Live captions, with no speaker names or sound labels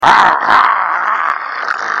Good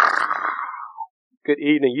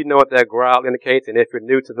evening. You know what that growl indicates, and if you're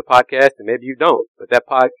new to the podcast, and maybe you don't, but that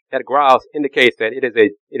growl indicates that it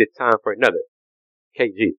is time for another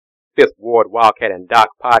KG Fifth Ward Wildcat and Doc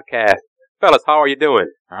podcast. Fellas, how are you doing?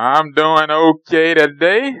 I'm doing okay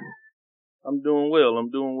today. I'm doing well.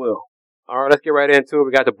 All right, let's get right into it.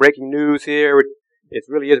 We got the breaking news here. It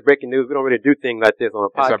really is breaking news. We don't really do things like this on a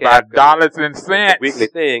podcast. It's about dollars and cents. It's a weekly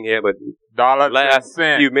thing here, but dollars last and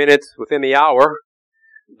cents. few minutes within the hour,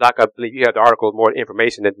 Doc, I believe you have the article, more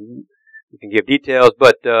information that you can give details,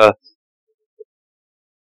 but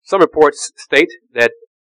some reports state that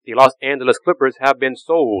the Los Angeles Clippers have been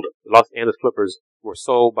sold. The Los Angeles Clippers were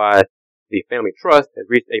sold by the Family Trust that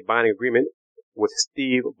reached a binding agreement with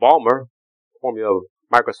Steve Ballmer, formerly of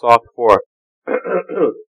Microsoft, for,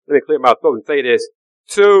 let me clear my throat and say this,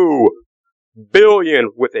 $2 billion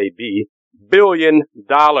with a B, billion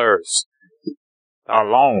dollars.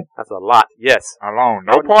 Alone. That's a lot, yes. Alone.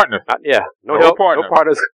 No partner. No help, partner. No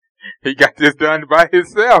partners. He got this done by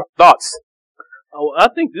himself. Thoughts? Oh, I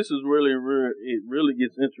think this is it really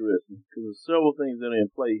gets interesting because there's several things that are in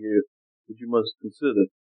play here that you must consider.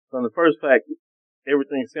 From the first fact,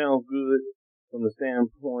 everything sounds good from the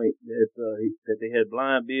standpoint that they had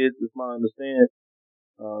blind bids, is my understanding.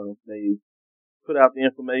 They put out the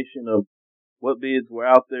information of what bids were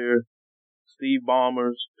out there. Steve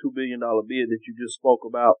Ballmer's $2 billion bid that you just spoke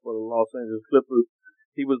about for the Los Angeles Clippers.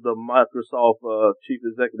 He was the Microsoft chief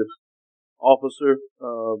executive officer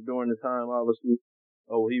during the time, obviously.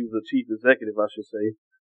 Oh, he was the chief executive, I should say,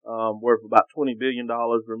 worth about $20 billion.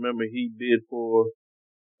 Remember, he bid for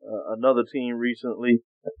another team recently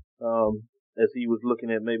as he was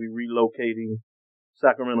looking at maybe relocating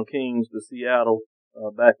Sacramento Kings to Seattle,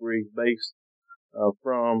 back where he's based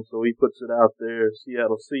from. So he puts it out there,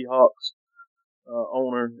 Seattle Seahawks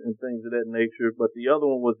owner and things of that nature. But the other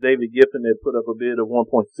one was David Giffen that put up a bid of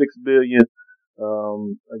 $1.6 billion.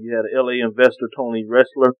 You had an LA investor, Tony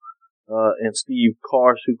Ressler, and Steve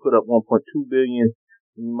Karsh, who put up $1.2 billion.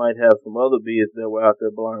 You might have some other bids that were out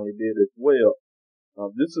there blindly bid as well.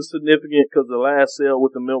 This is significant because the last sale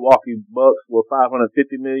with the Milwaukee Bucks were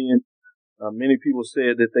 $550 million. Many people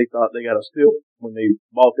said that they thought they got a steal when they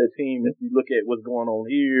bought that team. If you look at what's going on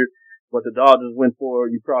here, what the Dodgers went for,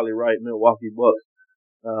 you're probably right, Milwaukee Bucks.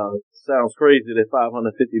 Sounds crazy that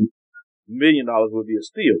 $550 million would be a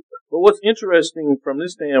steal. But what's interesting from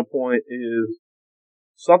this standpoint is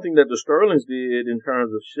something that the Sterlings did in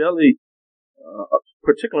terms of Shelley,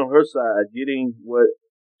 particularly on her side, getting what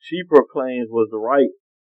she proclaims was the right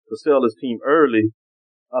to sell this team early,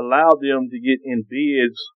 allowed them to get in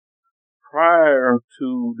bids prior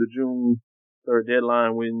to the June 3rd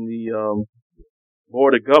deadline when the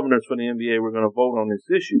Board of Governors for the NBA were going to vote on this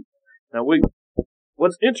issue. Now,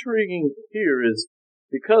 what's intriguing here is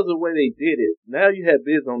because of the way they did it, now you have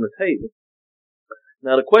bids on the table.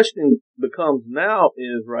 Now, the question becomes now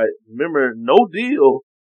is, right, remember, no deal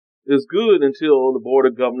is good until the Board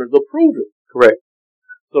of Governors approve it. Correct.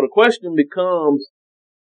 So the question becomes,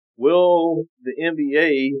 will the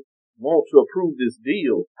NBA want to approve this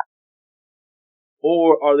deal?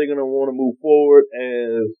 Or are they going to want to move forward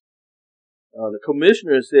as the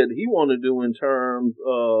commissioner said he wanted to do in terms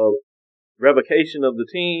of revocation of the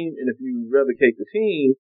team? And if you revocate the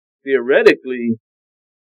team, theoretically,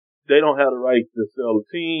 they don't have the right to sell the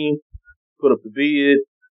team, put up the bid.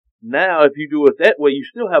 Now, if you do it that way, you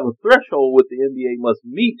still have a threshold what the NBA must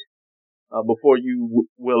meet before you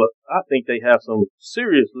will. I think they have some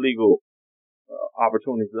serious legal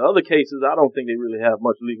opportunities. In other cases, I don't think they really have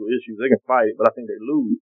much legal issues. They can fight it, but I think they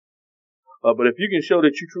lose. But if you can show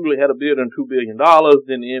that you truly had a bid on $2 billion,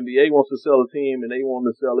 then the NBA wants to sell a team and they want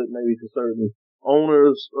to sell it maybe to certain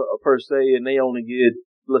owners per se, and they only get,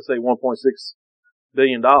 let's say, $1.6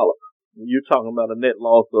 billion. You're talking about a net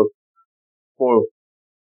loss of $400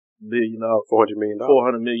 million,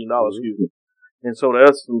 excuse me. And so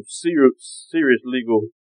there's some serious legal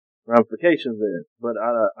ramifications there. But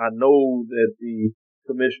I know that the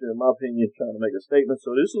commissioner, in my opinion, is trying to make a statement.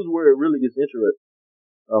 So this is where it really gets interesting.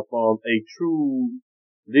 From a true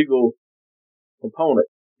legal component.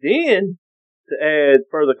 Then, to add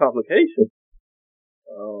further complication,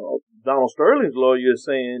 Donald Sterling's lawyer is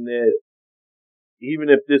saying that even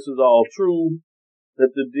if this is all true,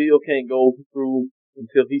 that the deal can't go through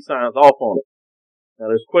until he signs off on it. Now,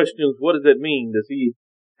 there's questions, what does that mean? Does he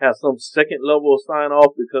have some second level of sign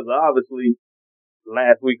off? Because obviously,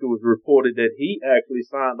 last week it was reported that he actually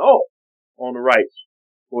signed off on the rights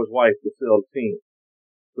for his wife to sell the team.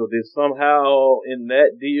 So did somehow in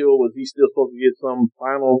that deal, was he still supposed to get some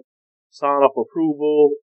final sign-off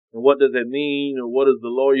approval? And what does that mean? Or what does the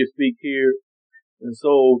lawyer speak here? And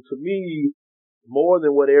so, to me, more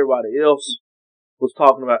than what everybody else was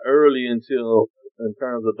talking about early until in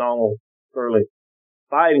terms of Donald Sterling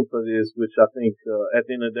fighting for this, which I think at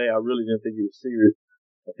the end of the day, I really didn't think he was serious.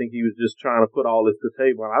 I think he was just trying to put all this to the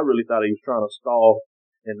table. And I really thought he was trying to stall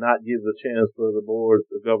and not give the chance for the board,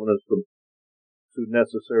 the governors to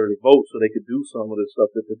necessarily vote so they could do some of the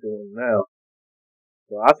stuff that they're doing now.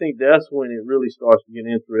 So I think that's when it really starts to get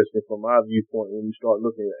interesting from my viewpoint, when you start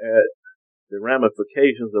looking at the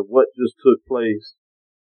ramifications of what just took place.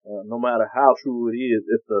 No matter how true it is,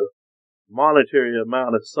 if the monetary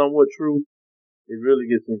amount is somewhat true, it really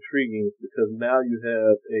gets intriguing because now you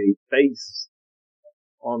have a face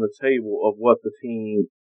on the table of what the team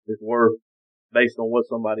is worth based on what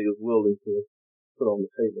somebody is willing to put on the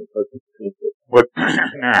table. But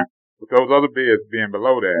now, with those other bids being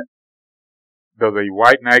below that, does a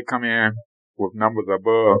white knight come in with numbers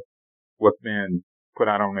above what's been put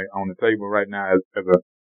out on the table right now as a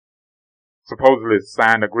supposedly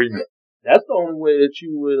signed agreement? That's the only way that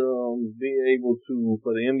you would be able to,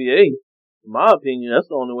 for the NBA, in my opinion, that's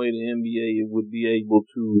the only way the NBA would be able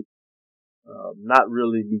to not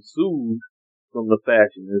really be sued from the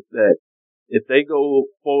fashion. Is that if they go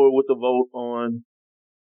forward with the vote on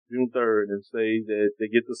June 3rd and say that they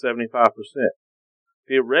get to 75%,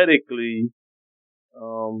 theoretically,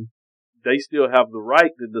 they still have the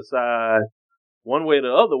right to decide one way or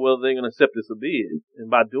the other whether they're going to accept this bid. And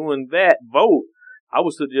by doing that vote, I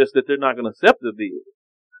would suggest that they're not going to accept the bid.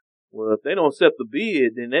 Well, if they don't accept the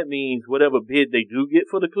bid, then that means whatever bid they do get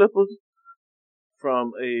for the Clippers,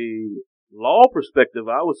 from a law perspective,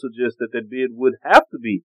 I would suggest that that bid would have to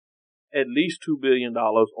be at least $2 billion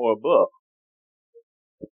or above.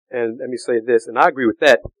 And let me say this, and I agree with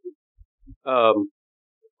that.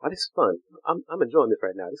 This is fun. I'm enjoying this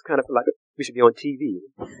right now. It's kind of like we should be on TV.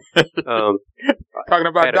 Talking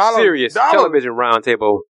about at a serious television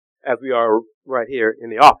roundtable as we are right here in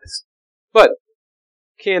the office. But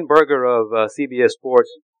Ken Berger of CBS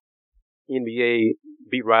Sports, NBA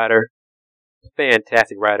beat writer,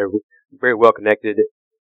 fantastic writer, very well connected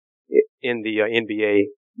in the NBA.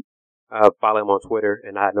 Follow him on Twitter,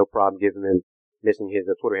 and I had no problem giving him mentioning his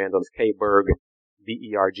Twitter handle is KBerg,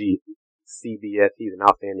 BERG, CBS. He's an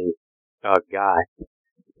outstanding guy.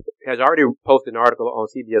 Has already posted an article on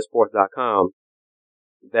CBSSports.com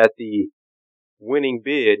that the winning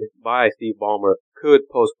bid by Steve Ballmer could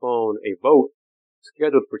postpone a vote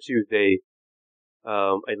scheduled for Tuesday.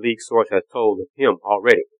 A league source has told him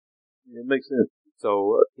already. It makes sense.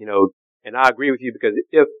 So, and I agree with you because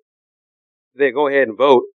if they go ahead and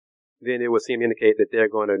vote, then it would seem to indicate that they're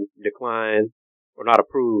going to decline or not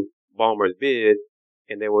approve Ballmer's bid,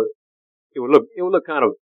 and it would look kind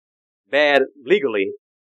of bad legally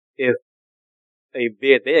if a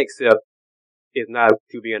bid they accept is not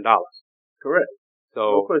 $2 billion. Correct. So,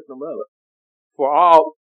 no question about it.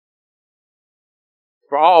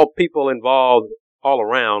 For all people involved all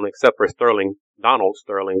around, except for Donald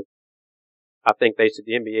Sterling, I think the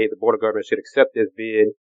NBA, the Board of Governors should accept this bid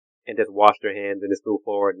and just wash their hands and just move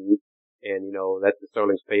forward and let the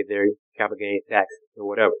Sterlings pay their capital gains tax or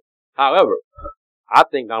whatever. However, I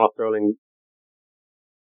think Donald Sterling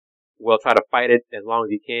will try to fight it as long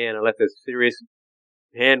as he can unless there's serious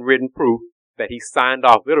handwritten proof that he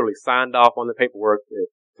literally signed off on the paperwork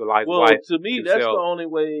to allow his wife. Well, to me, that's the only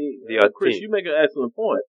way. Chris, you make an excellent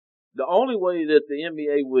point. The only way that the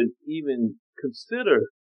NBA would even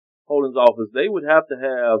consider Holdings' office, they would have to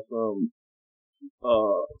have some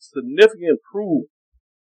significant proof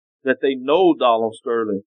that they know Donald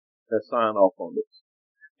Sterling has signed off on this.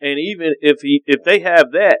 And even if they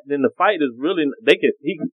have that, then the fight is really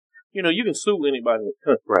you can sue anybody in the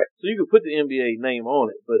country. Right. So you can put the NBA name on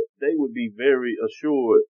it, but they would be very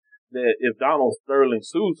assured that if Donald Sterling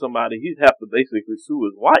sued somebody, he'd have to basically sue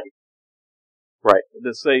his wife. Right.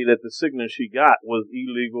 To say that the signature she got was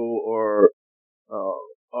illegal or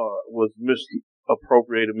was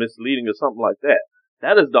misappropriated, misleading, or something like that.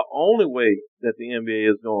 That is the only way that the NBA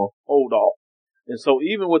is going to hold off. And so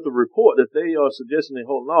even with the report that they are suggesting they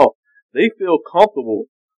hold off, they feel comfortable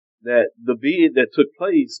that the bid that took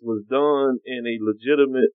place was done in a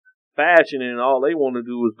legitimate fashion, and all they want to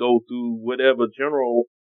do is go through whatever general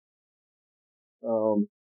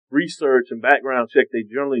research and background check they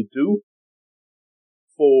generally do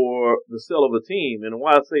for the sale of a team. And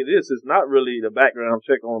why I say this is not really the background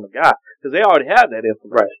check on the guy, because they already have that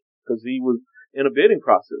information, because he was in a bidding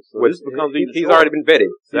process. So this becomes he's already been vetted.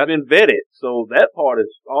 He's been vetted. So that part is,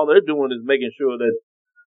 all they're doing is making sure that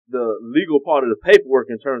the legal part of the paperwork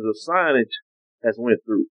in terms of signage has went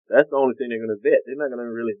through. That's the only thing they're going to vet. They're not going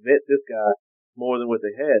to really vet this guy more than what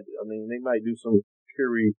they had. I mean, they might do some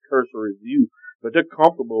cursory review. but they're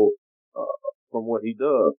comfortable from what he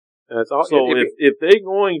does. So if they're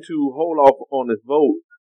going to hold off on this vote,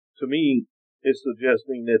 to me, it's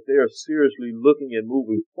suggesting that they're seriously looking at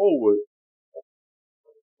moving forward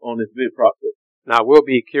on this bid process. Now, we'll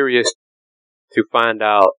be curious to find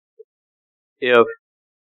out if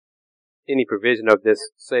any provision of this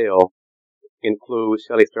sale includes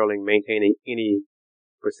Shelly Sterling maintaining any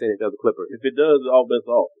percentage of the Clippers. If it does, all bets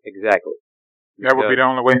off. Exactly. That would be the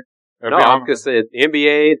only way. No, because the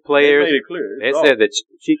NBA players, they made it clear. They said that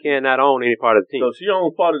she cannot own any part of the team. So she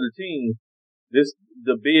owns part of the team.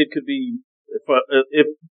 The bid could be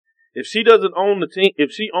if she doesn't own the team.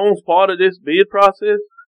 If she owns part of this bid process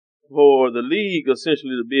for the league,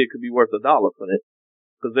 essentially the bid could be worth $1 for it,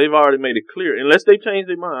 because they've already made it clear. Unless they change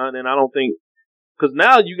their mind, and I don't think, because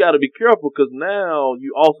now you got to be careful, because now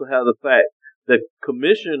you also have the fact that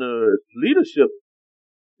commissioner's leadership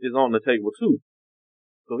is on the table too.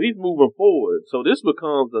 So he's moving forward. So this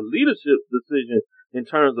becomes a leadership decision in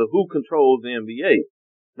terms of who controls the NBA.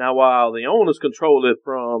 Now, while the owners control it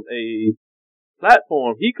from a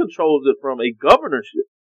platform, he controls it from a governorship.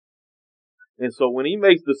 And so when he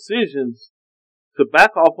makes decisions, to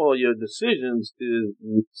back off all your decisions is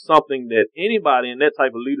something that anybody in that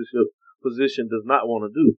type of leadership position does not want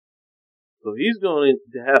to do. So he's going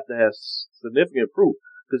to have significant proof,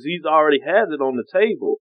 because he's already has it on the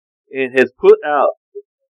table and has put out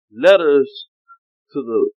letters to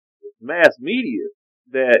the mass media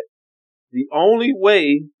that the only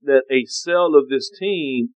way that a sale of this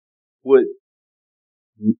team would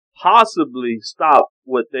possibly stop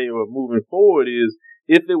what they were moving forward is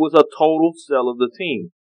if it was a total sale of the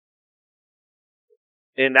team.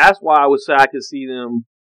 And that's why I would say I could see them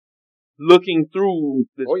looking through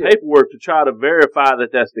this paperwork to try to verify that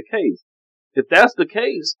that's the case. If that's the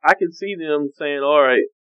case, I can see them saying, all right,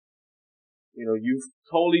 you've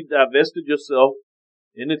totally divested yourself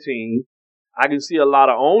in the team. I can see a lot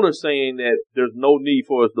of owners saying that there's no need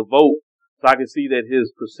for us to vote. So I can see that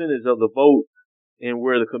his percentage of the vote and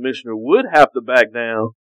where the commissioner would have to back down,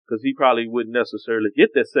 because he probably wouldn't necessarily get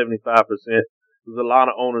that 75%. There's a lot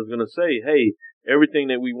of owners going to say, hey, everything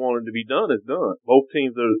that we wanted to be done is done. Both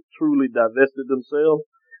teams are truly divested themselves.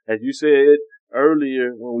 As you said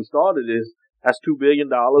earlier when we started this, that's $2 billion.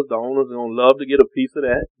 The owners are going to love to get a piece of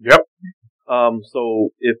that. Yep. So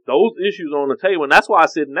if those issues are on the table, and that's why I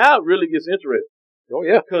said now it really gets interesting. Oh,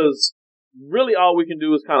 yeah. Because really all we can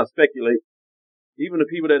do is kind of speculate. Even the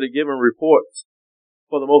people that are giving reports,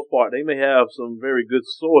 for the most part, they may have some very good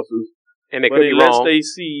sources. And they could be wrong. They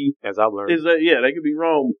see, as I've learned. They could be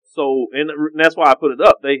wrong. So, and that's why I put it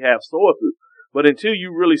up. They have sources. But until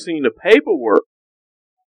you really seen the paperwork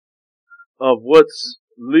of what's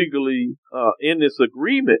legally in this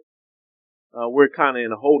agreement, we're kind of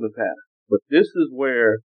in a holding pattern. But this is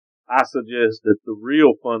where I suggest that the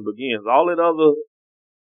real fun begins. All that other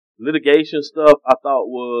litigation stuff I thought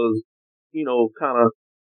was, kind of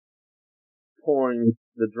pouring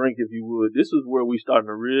the drink, if you would. This is where we starting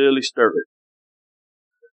to really stir it.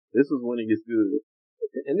 This is when it gets good.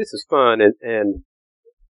 And this is fun, and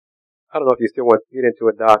I don't know if you still want to get into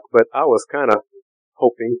it, Doc, but I was kind of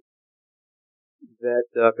hoping that,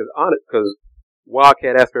 because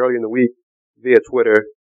Wildcat asked earlier in the week via Twitter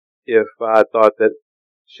if I thought that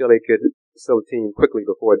Shelly could sell the team quickly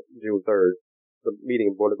before June 3rd, the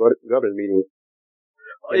meeting, Board of Governors meeting.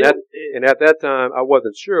 And at that time, I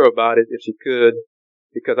wasn't sure about it, if she could,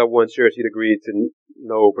 because I wasn't sure she'd agreed to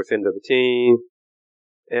no percentage of the team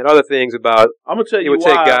and other things about, I'm gonna tell you it would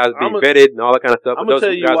why, take guys being vetted and all that kind of stuff. I'm gonna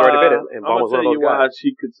tell you guys why, already vetted, and I'm gonna tell you why guys.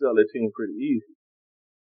 she could sell the team pretty easy.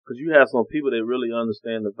 Because you have some people that really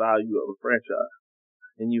understand the value of a franchise,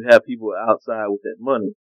 and you have people outside with that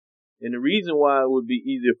money. And the reason why it would be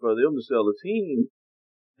easier for them to sell the team,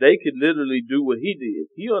 they could literally do what he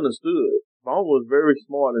did. He understood. Vaughn was very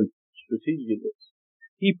smart and strategic in this.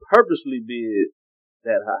 He purposely bid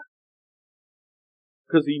that high.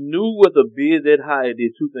 Because he knew with a bid that high, it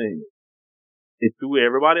did two things. It threw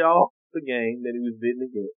everybody off the game that he was bidding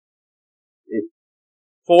against. It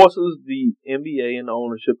forces the NBA and the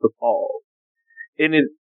ownership to pause. And it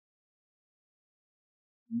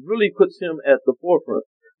really puts him at the forefront.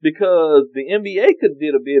 Because the NBA could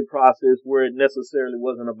did a bid process where it necessarily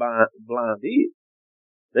wasn't a blind bid.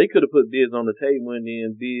 They could have put bids on the table and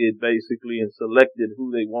then bid basically and selected who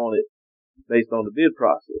they wanted based on the bid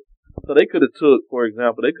process. So they could have took, for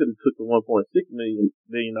example, the $1.6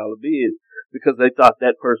 billion bid because they thought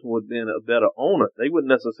that person would have been a better owner. They wouldn't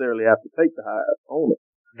necessarily have to take the highest owner.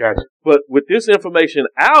 Gotcha. But with this information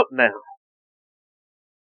out now,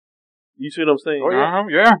 you see what I'm saying? Oh, yeah.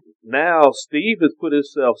 Yeah. Now Steve has put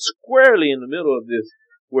himself squarely in the middle of this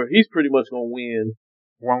where he's pretty much going to win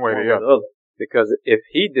one way or one the or other. the other. Because if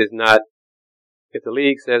he does not, if the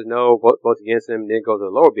league says no, votes against him, then goes to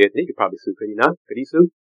the lower bid, then he could probably sue. Could he not? Could he sue?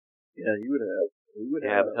 Yeah, he would have. He would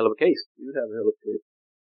have a hell of a case. He would have a hell of a case.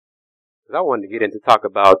 Because I wanted to get into talk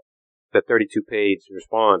about the 32-page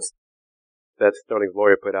response that Sterling's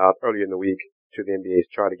lawyer put out earlier in the week to the NBA's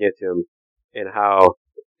charge against him, and how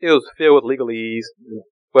it was filled with legalese.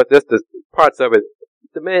 But just the parts of it,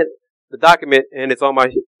 the document, and it's on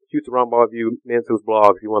my Houston Roundball Review Men's Hoops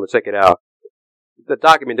blog if you want to check it out. The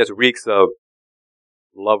document just reeks of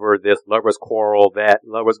lover this, lovers quarrel that,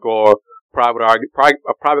 lovers go, a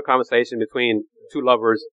private conversation between two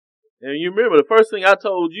lovers. And you remember the first thing I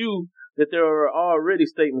told you, that there are already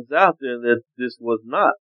statements out there that this was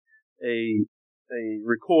not a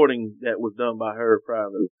recording that was done by her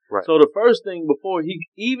privately. Right. So the first thing before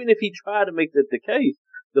even if he tried to make that the case,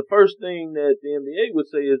 the first thing that the NBA would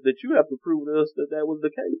say is that you have to prove to us that that was the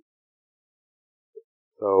case.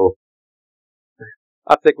 So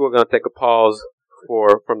I think we're going to take a pause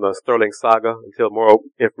from the Sterling saga until more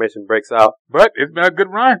information breaks out. But it's been a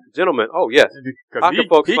good run. Gentlemen, oh yes. How can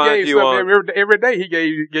folks find you on every day he gave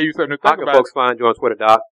you something to think about. How can folks find you on Twitter,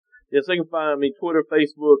 Doc? Yes, they can find me Twitter,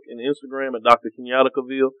 Facebook, and Instagram at Dr. Kenyatta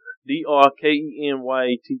Cavil,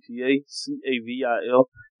 DrKenyatta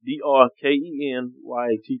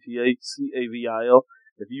DrKenyatta.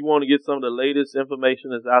 If you want to get some of the latest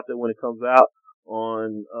information that's out there when it comes out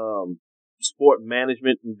on sport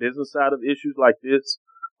management and business side of issues like this,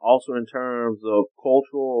 also in terms of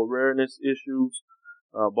cultural awareness issues,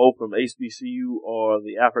 both from HBCU or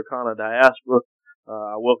the Africana diaspora,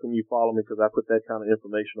 I welcome you follow me because I put that kind of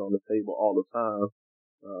information on the table all the time.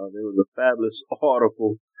 There was a fabulous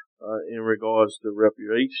article in regards to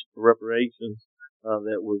reparations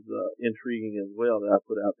that was intriguing as well that I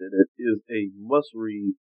put out there. That is a must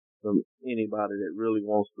read from anybody that really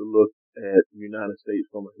wants to look at the United States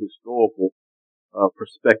from a historical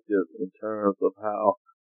perspective in terms of how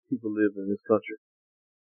people live in this country.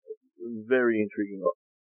 Very intriguing.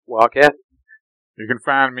 Wildcat? You can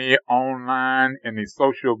find me online in the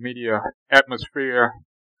social media atmosphere,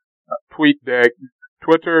 TweetDeck,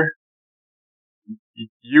 Twitter,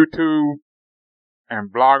 YouTube,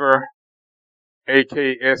 and Blogger,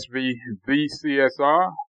 AKSV, the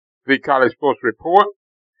CSR, the College Sports Report.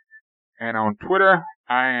 And on Twitter,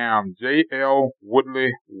 I am JL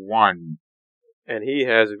Woodley1. And he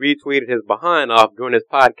has retweeted his behind off during his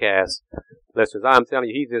podcast. Listeners, I'm telling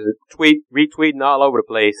you, he's just retweeting all over the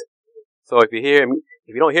place. So if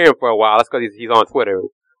you don't hear him for a while, that's because he's on Twitter.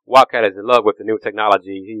 Wildcat is in love with the new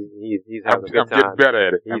technology. He's having a good time. I'm getting better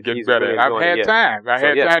at it. I'm getting better at it. I've had time. I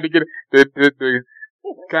had time to get the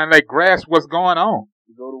kind of like grasp what's going on.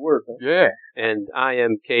 You go to work, huh? Yeah. And I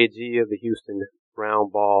am KG of the Houston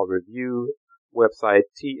Roundball Review website,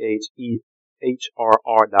 TheHRR.com.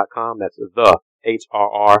 That's the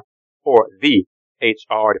HRR or the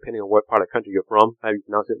HR, depending on what part of the country you're from. How you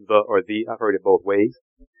pronounce it, the or the. I've heard it both ways.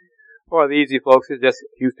 For the easy folks, it's just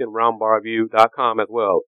HoustonRoundballReview.com as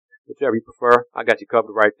well. Whichever you prefer, I got you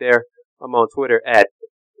covered right there. I'm on Twitter at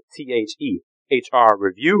TheHR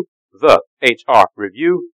Review, the HR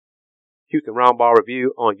Review, Houston Roundball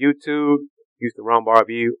Review on YouTube, Houston Roundball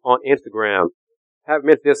Review on Instagram. Haven't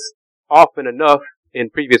mentioned this often enough in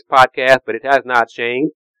previous podcasts, but it has not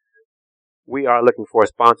changed. We are looking for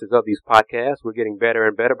sponsors of these podcasts. We're getting better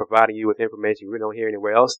and better, providing you with information you really don't hear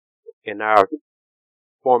anywhere else in our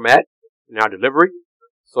format, in our delivery.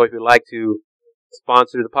 So if you'd like to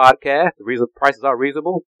sponsor the podcast, the prices are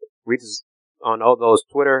reasonable. Reach us on all those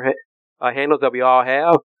Twitter handles that we all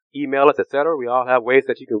have, email us, etc. We all have ways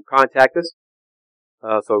that you can contact us.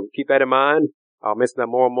 So keep that in mind. I'll mention that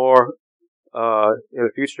more and more in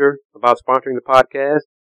the future about sponsoring the podcast.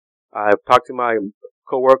 I've talked to my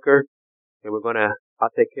coworker, and I'll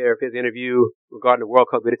take care of his interview regarding the World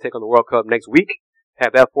Cup. We're going to take on the World Cup next week.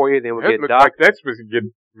 Have that for you. Then we'll get Doc. Like that's supposed to get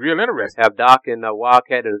real interesting. Have Doc and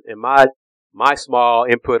Wildcat and my small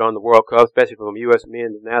input on the World Cup, especially from U.S.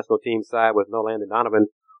 men's national team side with no Landon Donovan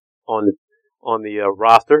on the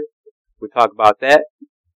roster. We talk about that.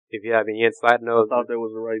 If you have any insight, I thought that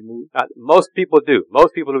was the right move. Most people do.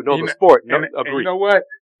 Most people who know the sport agree. And you know what?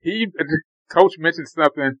 Coach mentioned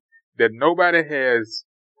something that nobody has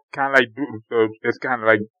kind of like, it's kind of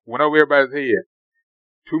like went over everybody's head.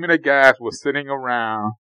 Too many guys were sitting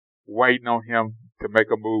around waiting on him to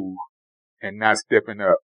make a move and not stepping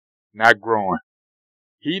up, not growing.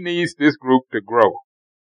 He needs this group to grow.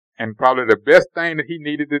 And probably the best thing that he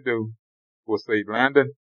needed to do was say,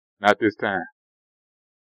 Landon, not this time.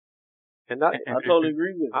 And I totally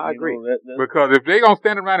agree with you. I agree. Because if they're going to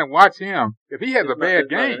stand around and watch him, if he has a bad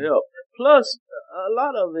game. Plus, a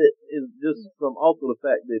lot of it is just from also the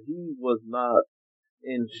fact that he was not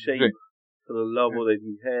in shape to the level that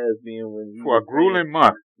he has been when he for a grueling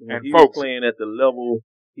month. when And he folks, was playing at the level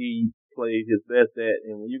he played his best at.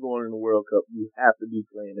 And when you're going in the World Cup, you have to be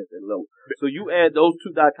playing at that level. So you add those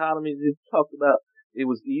two dichotomies you talked about, it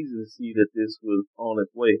was easy to see that this was on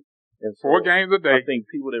its way. And so 4 games a day. I think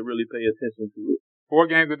people that really pay attention to it. 4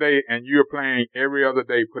 games a day, and you're playing every other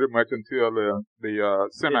day pretty much until the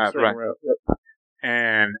semis, right? Yep.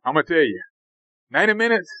 And I'm gonna tell you, 90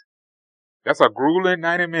 minutes, that's a grueling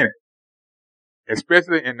 90 minutes.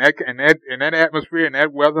 Especially in that atmosphere, in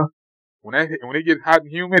that weather, when it gets hot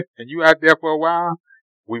and humid and you out there for a while,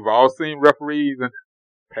 we've all seen referees and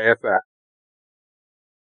pass out.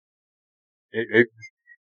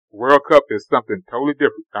 World Cup is something totally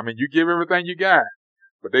different. I mean, you give everything you got,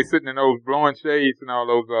 but they sitting in those blowing shades and all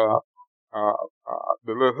those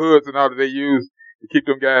the little hoods and all that they use to keep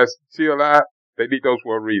them guys chill out. They need those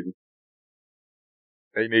for a reason.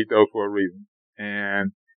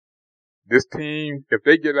 And this team, if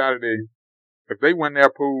they get out of if they win their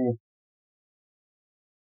pool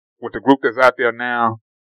with the group that's out there now,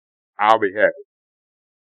 I'll be happy.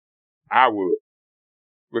 I would.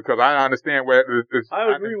 Because I understand where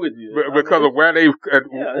I agree with you. Because of where they've, it's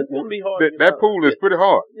gonna be hard. That pool is pretty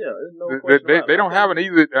hard. Yeah, there's no question. They don't have an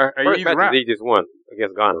easy, First match round. they just won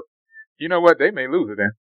against Ghana. You know what? They may lose it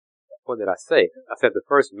then. What did I say? I said the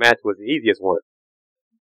first match was the easiest one.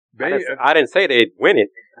 I didn't say they'd win it.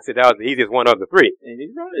 I said that was the easiest one of the 3. And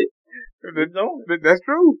he's right. That's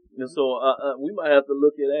true. And so we might have to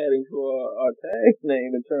look at adding to our tag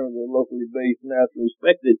name in terms of locally based, nationally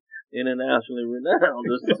respected, internationally renowned.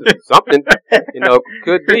 Something,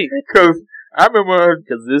 could be. Because I remember.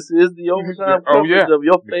 Because this is the overtime coverage of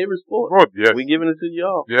your favorite sport. Yes. We're giving it to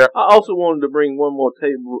y'all. Yeah. I also wanted to bring one more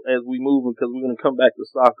table as we move, because we're going to come back to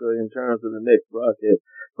soccer in terms of the next broadcast.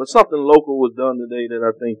 But something local was done today that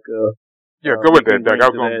I think. Go with that, Doug. I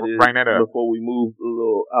was going to bring that up. Before we move a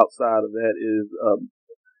little outside of that is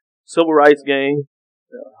Civil Rights Game,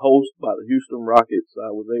 hosted by the Houston Rockets.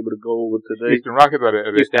 I was able to go over today. Houston Rockets or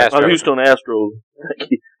Houston Astros.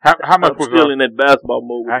 How much was still in that basketball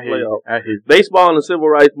mode with playoff? Baseball and the Civil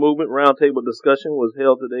Rights Movement roundtable discussion was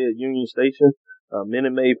held today at Union Station,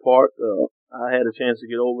 Minute Maid Park. I had a chance to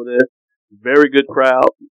get over there. Very good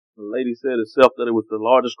crowd. The lady said herself that it was the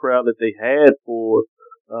largest crowd that they had for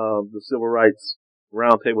the Civil Rights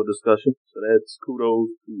roundtable discussion. So that's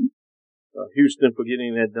kudos to Houston for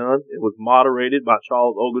getting that done. It was moderated by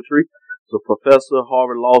Charles Ogletree, so professor,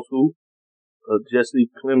 Harvard Law School.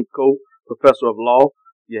 Jesse Klimko, professor of law.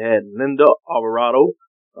 You had Linda Alvarado.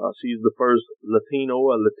 She's the first Latino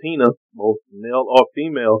or Latina, both male or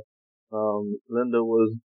female. Linda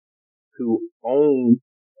was to own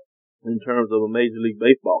in terms of a Major League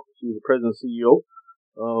Baseball. She was the president and CEO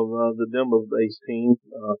of the Denver-based team.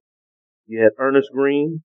 You had Ernest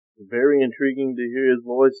Green. Very intriguing to hear his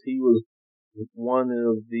voice. He was one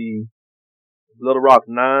of the Little Rock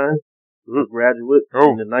 9 graduate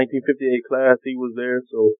in the 1958 class. He was there,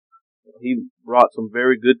 so he brought some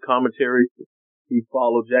very good commentary. He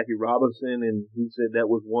followed Jackie Robinson, and he said that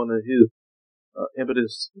was one of his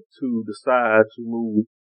impetus to decide to move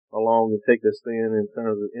along and take that stand in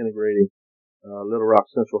terms of integrating Little Rock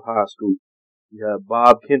Central High School. You have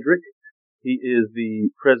Bob Kendrick. He is the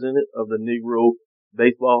president of the Negro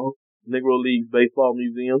League Baseball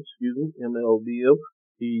Museum, MLBM.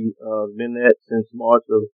 He been that since March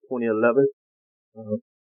of 2011.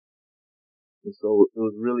 And so it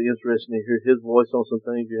was really interesting to hear his voice on some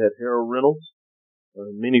things. You had Harold Reynolds.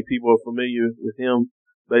 Many people are familiar with him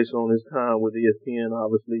based on his time with ESPN,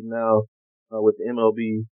 obviously now with the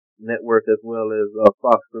MLB network as well as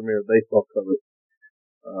Fox Premier Baseball coverage.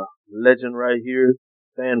 Legend right here,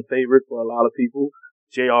 fan favorite for a lot of people,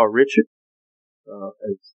 J.R. Richard.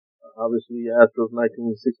 As obviously Astros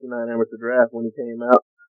 1969 amateur draft when he came out,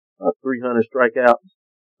 300 strikeouts,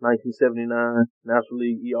 1979 National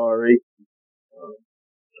League ERA.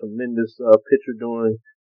 Tremendous pitcher during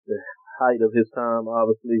the height of his time,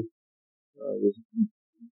 obviously. It was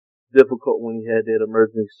difficult when he had that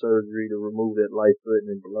emergency surgery to remove that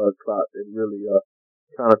life-threatening blood clot. It really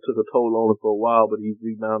kind of took a toll on him for a while, but he's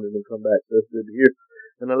rebounded and come back. So that's good to hear.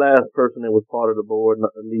 And the last person that was part of the board,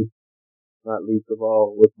 not least of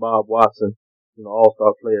all, was Bob Watson,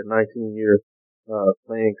 all-star player, 19-year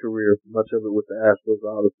playing career, much of it with the Astros,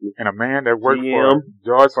 obviously. And a man that worked for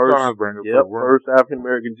George Steinbrenner. Yep, first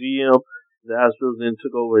African-American GM. The Astros then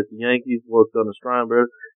took over at the Yankees, worked under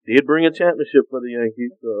Steinbrenner. Did bring a championship for the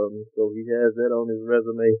Yankees, so he has that on his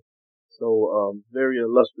resume. So, very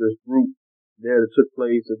illustrious group there that took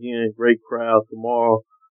place. Again, great crowd tomorrow.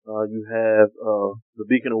 You have the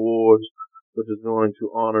Beacon Awards, which is going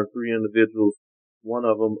to honor 3 individuals. One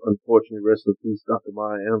of them, unfortunately, rest in peace, Dr.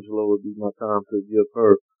 Maya Angelou. Would be my time to give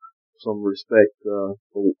her some respect for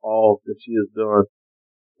all that she has done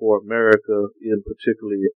for America, in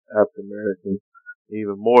particularly African American,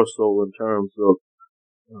 even more so in terms of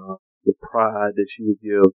the pride that she would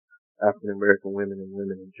give African American women and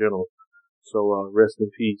women in general. So rest in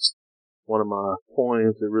peace. One of my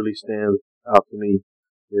poems that really stands out to me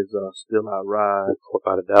is Still I Rise,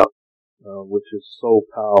 without a doubt, which is so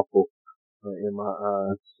powerful in my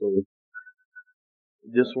eyes. So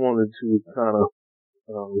just wanted to kind of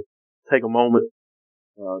take a moment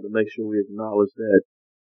to make sure we acknowledge that.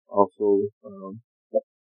 Also,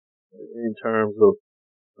 in terms of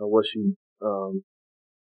what she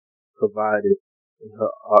provided in her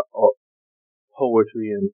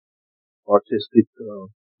poetry and artistic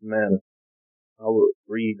manner. I will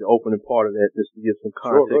read the opening part of that just to give some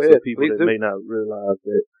context to people that may not realize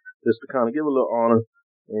that, just to kind of give a little honor,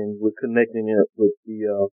 and we're connecting it with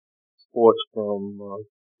the sports from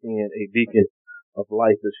being a beacon of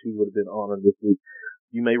life, as she would have been honored this week.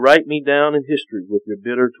 You may write me down in history with your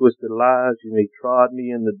bitter, twisted lies. You may trod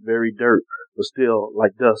me in the very dirt, but still,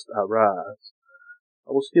 like dust, I rise.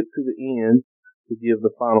 I will skip to the end to give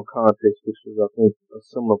the final context, which is, I think, a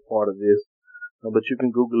similar part of this. But you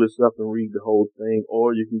can Google this up and read the whole thing,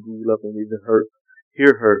 or you can Google up and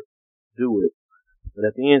hear her do it. But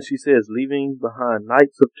at the end, she says, leaving behind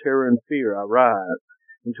nights of terror and fear, I rise.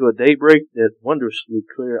 Into a daybreak that's wondrously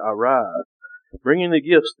clear, I rise. Bringing the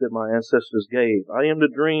gifts that my ancestors gave. I am the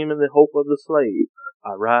dream and the hope of the slave.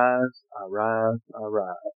 I rise, I rise, I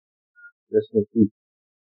rise. Rest in peace,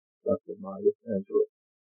 Dr. Maya Angelou.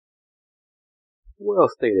 Well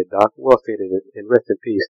stated, Doc. Well stated, and rest in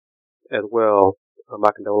peace as well.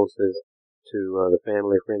 My condolences to the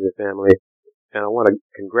family, friends and family. And I want to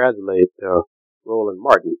congratulate Roland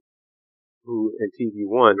Martin, who in TV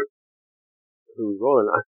One, who Roland,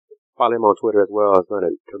 I follow him on Twitter as well, has done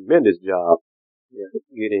a tremendous job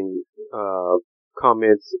getting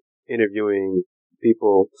comments, interviewing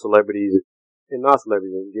people, celebrities, and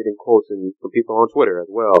non-celebrities, and getting quotes from people on Twitter as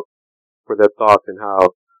well for their thoughts and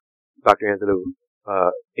how Dr. Angelou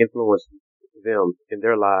influenced them in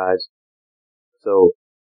their lives. So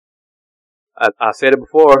I said it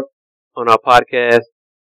before on our podcast.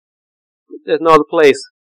 There's no other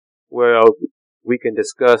place where we can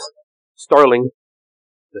discuss Sterling,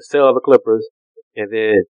 the sale of the Clippers, and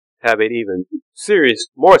then have an even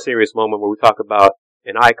more serious moment where we talk about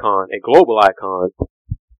an icon, a global icon,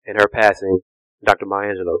 and her passing, Dr. Maya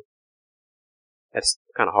Angelou. That's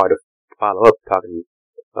kind of hard to follow up talking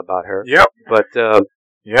about her. Yep. But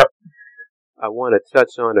yep. I want to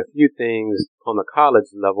touch on a few things on the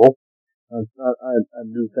college level. I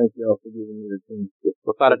do thank y'all for giving me the chance.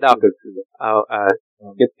 Without a doubt,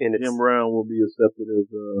 Jim Brown will be accepted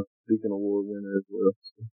as a Beacon Award winner as well.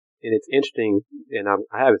 And it's interesting, and I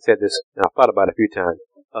haven't said this, and I've thought about it a few times.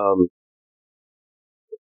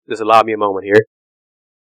 Just allow me a moment here.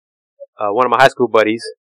 One of my high school buddies,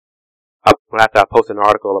 after I posted an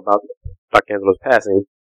article about Dr. Angelou's passing,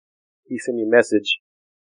 he sent me a message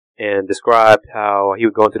and described how he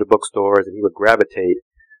would go into the bookstores and he would gravitate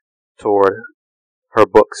toward her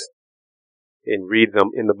books and read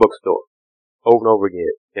them in the bookstore over and over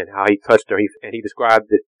again, and how he touched her. And he described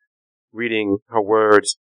it, reading her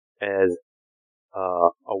words, as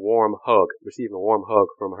a warm hug, receiving a warm hug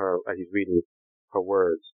from her as he's reading her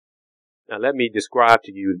words. Now let me describe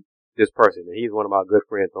to you this person, and he's one of my good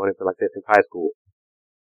friends, known him for like this since high school.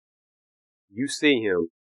 You see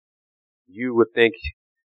him, you would think,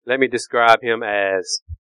 let me describe him as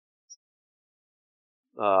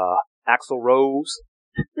Axl Rose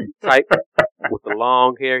type with the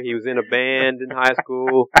long hair. He was in a band in high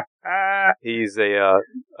school. He's a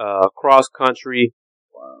cross country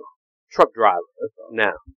truck driver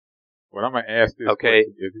now. Well, I'm gonna ask this. Okay.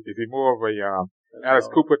 Is he more of a Alice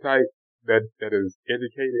Cooper type that is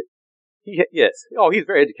educated? Yes. Oh, he's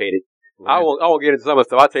very educated. Right. I won't get into some of the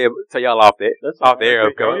stuff. I'll tell y'all off the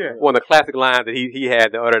air. One of the classic lines that he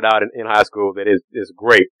had that uttered out in high school that is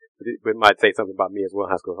great. But it might say something about me as well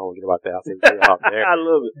in high school. I won't get about that. I'll say it off there. I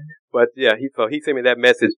love it. But yeah, he sent me that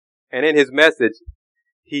message, and in his message,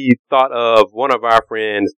 he thought of one of our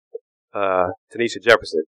friends, Tanisha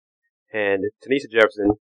Jefferson. And Tanisha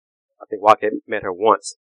Jefferson, I think Walk had met her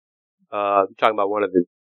once. I'm talking about one of the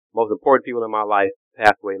most important people in my life,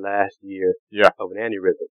 passed away last year of an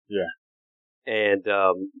aneurysm. Yeah. And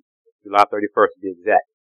July 31st to be exact.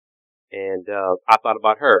 And I thought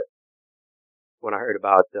about her when I heard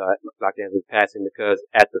about Dr. Angelou's passing, because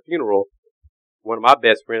at the funeral, one of my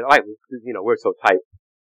best friends, we're so tight.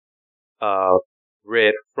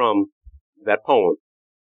 read from that poem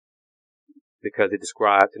because it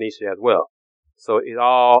described Tanisha as well. So it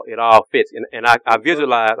all fits. And I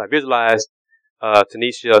visualized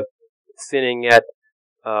Tanisha sitting at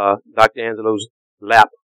Dr. Angelo's lap,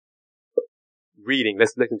 reading,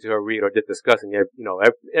 listening to her read, or just discussing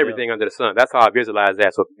everything under the sun. That's how I visualize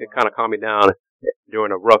that. So it kind of calmed me down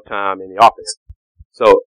during a rough time in the office.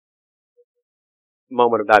 So,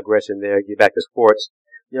 moment of digression there. Get back to sports.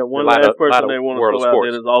 Yeah, one last person they want to throw out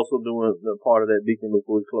there is also doing the part of that beacon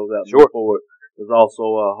before we close out. Sure. Forward is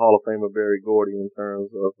also Hall of Famer Berry Gordy in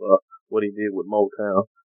terms of what he did with Motown.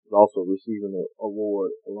 He's also receiving an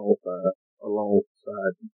award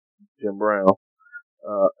alongside Jim Brown,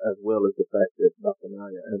 as well as the fact that Dr.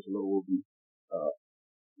 Maya Angelou will be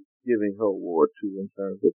giving her award too in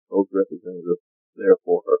terms of those representatives there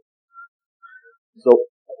for her. So,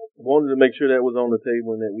 wanted to make sure that was on the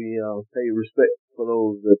table and that we pay respect for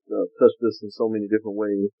those that touched us in so many different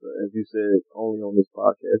ways. As you said, only on this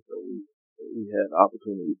podcast that we had the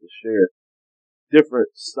opportunity to share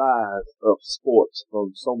different sides of sports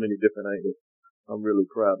from so many different angles. I'm really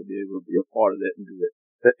proud to be able to be a part of that and do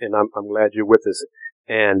that. And I'm glad you're with us.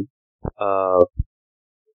 And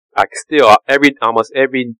I still almost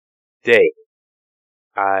every day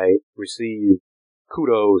I receive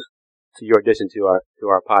kudos to your addition to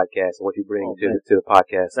our podcast and what you bring to the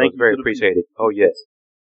podcast. So it's very appreciated. Oh, yes.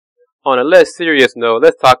 On a less serious note,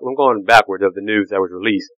 let's talk. I'm going backwards of the news that was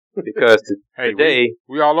released because today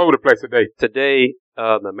we all over the place today. Today,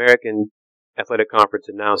 the American Athletic Conference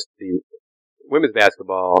announced the women's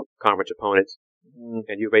basketball conference opponents,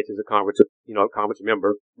 and U of H is a conference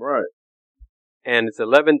member, right? And it's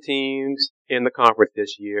 11 teams in the conference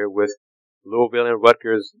this year, with Louisville and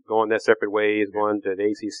Rutgers going their separate ways, going to the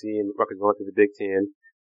ACC and Rutgers going to the Big Ten,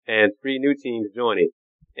 and 3 new teams joining.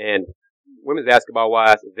 And women's basketball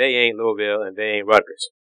wise, they ain't Louisville and they ain't Rutgers.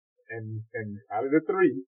 And out of the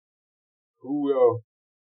 3, who will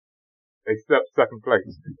accept second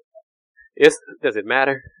place? Does it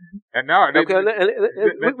matter? And now we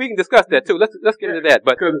can discuss that too. Let's get into that.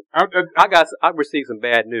 But I received some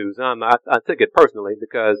bad news. I took it personally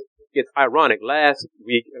because it's ironic. Last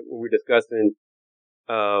week we were discussing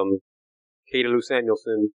Katie Lou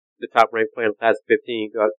Samuelson, the top-ranked player in class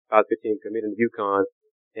 15 committing to UConn,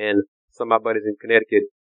 and some of my buddies in Connecticut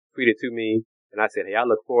tweeted to me, and I said, "Hey, I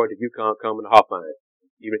look forward to UConn coming to Hofheinz,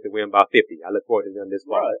 even if they win by 50. I look forward to them this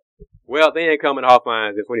fall." Right. Well, they ain't coming to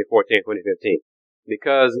Hofheinz in 2014, 2015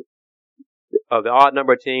 because of the odd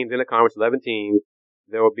number of teams in the conference, 11 teams.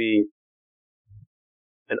 There will be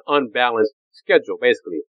an unbalanced schedule,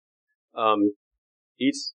 basically.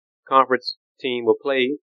 Each conference team will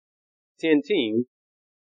play 10 teams,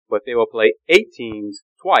 but they will play 8 teams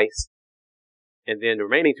twice, and then the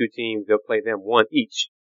remaining 2 teams, they'll play them 1 each.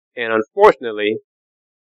 And unfortunately,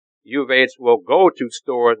 U of H will go to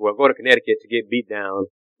Connecticut to get beat down,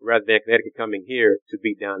 rather than Connecticut coming here to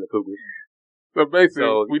beat down the Cougars. So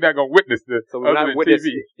basically, we're not going to witness this. So we're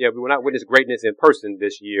not witness greatness in person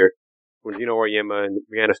this year. When Gino Auriemma and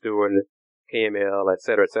Brianna Stewart and KML, et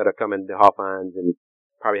cetera, coming to Hofheinz and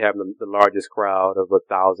probably having the largest crowd of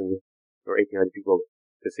 1,000 or 1,800 people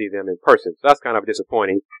to see them in person. So that's kind of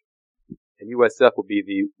disappointing. And USF will be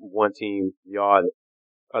the one team, the odd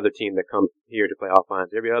other team that comes here to play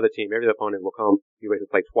Hofheinz. Every other opponent will come here to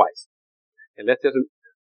play twice. And let's just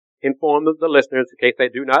inform the listeners, in case they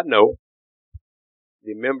do not know,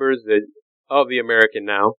 the members of the American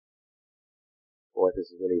now. Boy,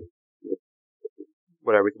 this is really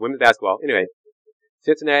whatever. Women's basketball. Anyway,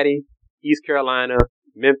 Cincinnati, East Carolina,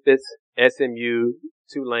 Memphis, SMU,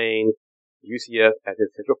 Tulane, UCF, as in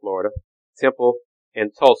Central Florida, Temple,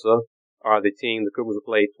 and Tulsa are the team the Cougars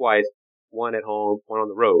will play twice, one at home, one on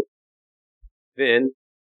the road. Then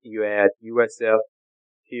you add USF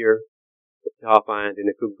here to Hofheinz, and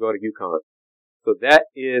the Cougars go to UConn. So that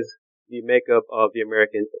is the makeup of the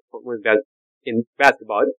American women's in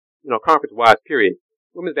basketball, conference-wise, period.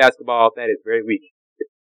 Women's basketball, that is very weak.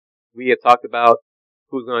 We have talked about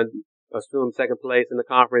who's going to assume second place in the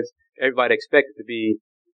conference. Everybody expects it to be,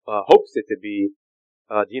 hopes it to be,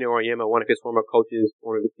 Gino Auriemma, one of his former coaches,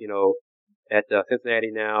 at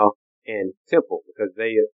Cincinnati now, and Temple, because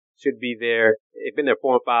they should be there. They've been there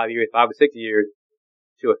 4 and 5 years, 5 or 6 years,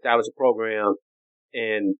 to establish a program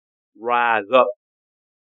and rise up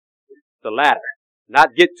the ladder.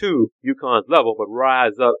 Not get to UConn's level, but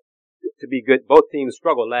rise up to be good. Both teams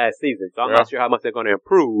struggled last season, so I'm not sure how much they're going to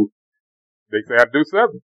improve. They say I do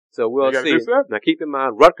 7. So we'll see. Now keep in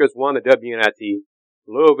mind, Rutgers won the WNIT.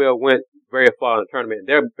 Louisville went very far in the tournament,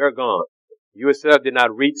 and they're gone. USF did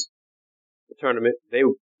not reach the tournament. They,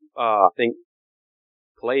 I think,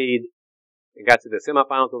 played and got to the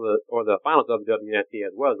semifinals or the finals of the WNT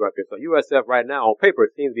as well as Rutgers. So USF right now on paper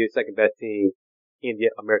seems to be the second best team in the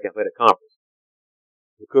American Athletic Conference.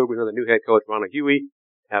 The Cougars under new head coach Ronald Hughey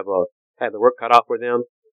have had the work cut out for them,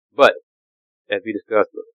 but as we discussed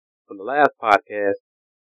on the last podcast,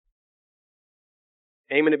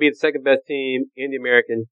 aiming to be the second best team in the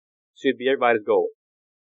American should be everybody's goal.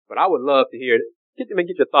 But I would love to hear, get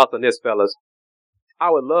your thoughts on this, fellas.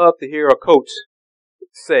 I would love to hear a coach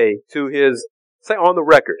say on the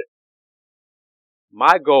record,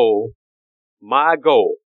 my goal,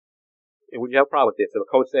 and would you have a problem with this? If a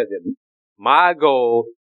coach says it, my goal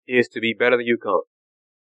is to be better than UConn.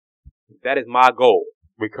 That is my goal.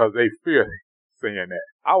 Because they fear saying that.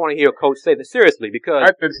 I want to hear a coach say that seriously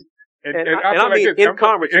because, I mean in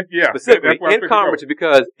conference specifically, in conference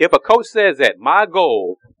because if a coach says that, my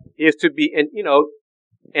goal is to be, and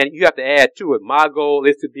you have to add to it, my goal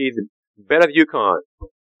is to be the better than UConn.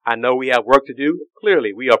 I know we have work to do.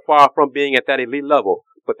 Clearly, we are far from being at that elite level,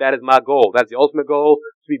 but that is my goal. That's the ultimate goal,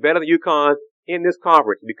 to be better than UConn in this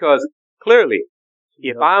conference because clearly,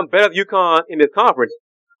 if I'm better than UConn in this conference,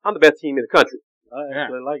 I'm the best team in the country. I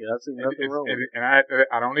actually like it. I see nothing wrong with it. And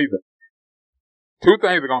I don't either. Two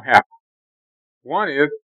things are going to happen. One is,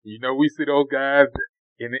 we see those guys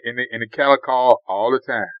in the cattle call all the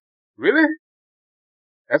time. Really?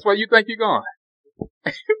 That's why you think you're going?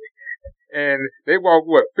 And they walk,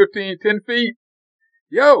 10 feet?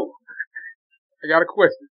 Yo, I got a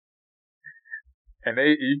question. And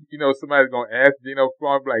somebody's going to ask Gino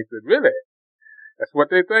Farmblank, said, really? That's what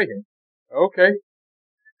they're thinking. Okay.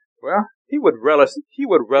 Well, he would relish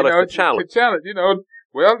the challenge. The challenge,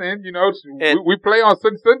 well then, we play on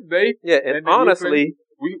certain day. Yeah, and honestly,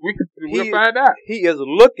 we'll find out. He is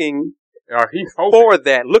looking he's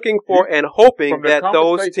hoping and hoping that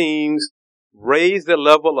those teams raise the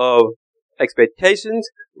level of expectations,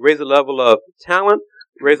 raise the level of talent,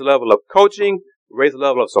 raise the level of coaching, raise the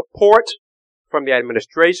level of support from the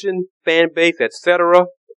administration, fan base, etc.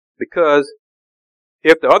 Because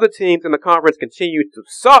if the other teams in the conference continue to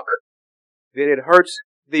suck, then it hurts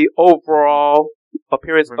the overall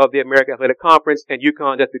appearance of the American Athletic Conference, and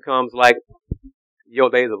UConn just becomes like the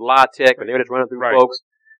old days of La Tech, and they were just running through folks.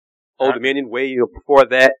 Old Dominion, way before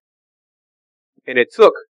that. And it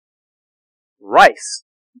took Rice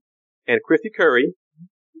and Christy Curry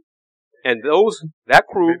and that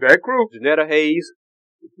crew, Janetta Hayes,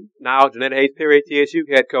 now Janetta Hayes, Perry TSU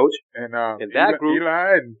head coach, and that group,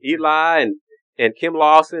 Eli and Kim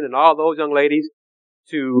Lawson and all those young ladies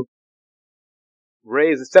to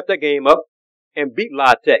step their game up and beat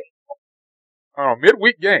La Tech.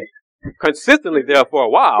 Midweek game. Consistently there for a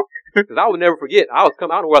while. Because I would never forget. I don't know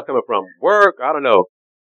where I was coming from. Work, I don't know.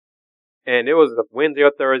 And it was a Wednesday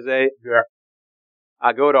or Thursday. Yeah.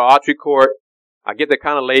 I go to Autry Court. I get there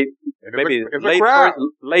kind of late. Maybe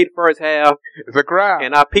late first half. It's a crowd.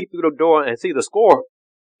 And I peek through the door and see the score.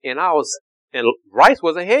 And Rice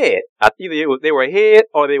was ahead. Either they were ahead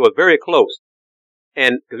or they were very close.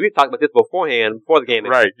 And because we talked about this beforehand, before the game.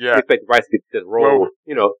 Right, yeah. We expect Rice to just roll,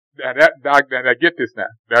 I get this now.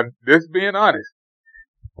 This being honest.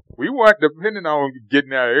 We weren't depending on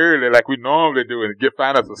getting there early like we normally do and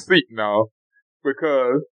find us a seat and all,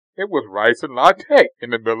 because it was Rice and La Tech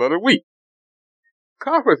in the middle of the week.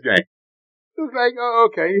 Conference game. It was like,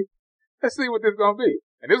 okay, let's see what this is going to be.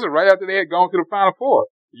 And this was right after they had gone to the Final Four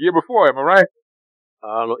the year before, am I right?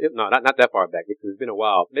 No, not that far back. It's been a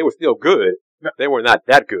while. They were still good. No. They were not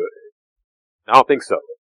that good. I don't think so.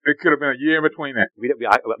 It could have been a year in between that.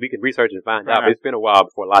 We can research and find out, but it's been a while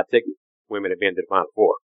before La Tech women have been to the Final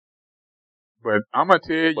Four. But I'm gonna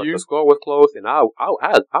tell you, the score was close, and I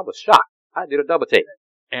was shocked. I did a double take,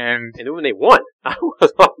 and when they won, I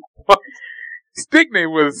was. Stickney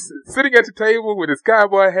was sitting at the table with his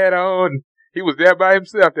cowboy hat on. He was there by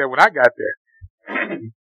himself there when I got there.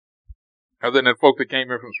 Other than the folks that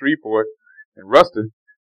came in from Shreveport and Ruston,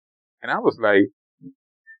 and I was like,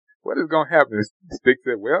 "What is gonna happen?" Stick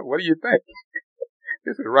said, "Well, what do you think?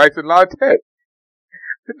 This is Rice and La Tech.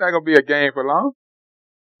 It's not gonna be a game for long."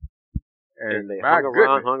 And they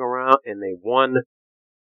hung around, and they won.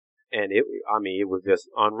 And it was just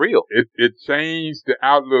unreal. It changed the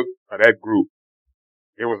outlook of that group.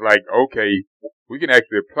 It was like, okay, we can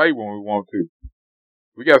actually play when we want to.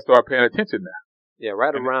 We got to start paying attention now. Yeah,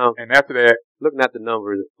 around. And after that, looking at the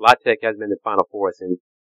numbers, La Tech has been in the Final Four since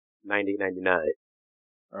 1999.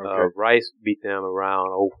 Okay. Rice beat them around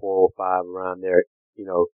 04, 05, around there.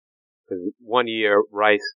 Because one year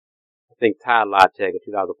Rice, I think, tied La Tech in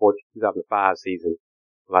 2004-2005 season.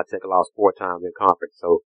 La Tech lost 4 times in conference,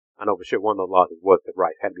 so I know for sure one of those losses was to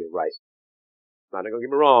Rice. Had to be Rice. Now, don't get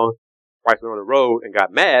me wrong. Rice went on the road and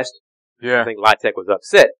got mashed. Yeah. I think La Tech was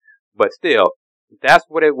upset, but still, that's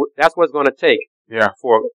what it's going to take. Yeah.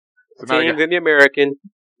 For So teams in the American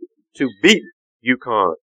to beat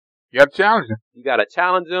UConn. You got to challenge them. You got to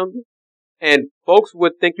challenge them, and folks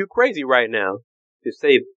would think you crazy right now to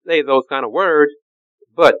say those kind of words,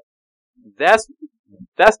 but that's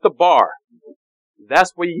the bar.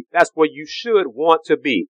 That's where you should want to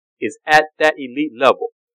be, is at that elite level.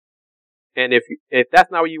 And if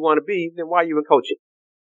that's not where you want to be, then why are you even coaching?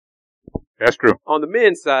 That's true. On the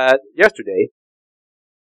men's side, yesterday,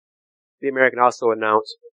 the American also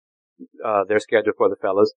announced their schedule for the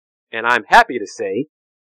fellas, and I'm happy to say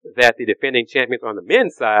that the defending champions on the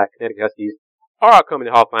men's side, Connecticut Huskies, are coming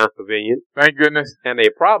to Hofheinz Pavilion. Thank goodness. And they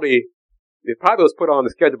probably was put on the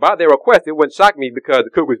schedule by their request. It wouldn't shock me because the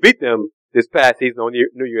Cougars beat them this past season on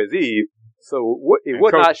New Year's Eve. So it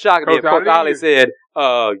would not shock me if Coach Ali said,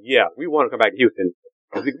 yeah, we want to come back to Houston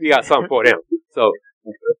because we got something for them. So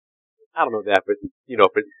I don't know that, but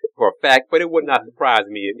for a fact, but it would not surprise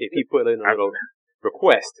me if he put in a little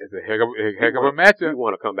request. It's a heck of a matchup. We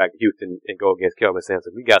want to come back to Houston and go against Kelvin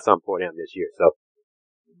Sampson. We got something for them this year. So,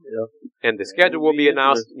 and the schedule will be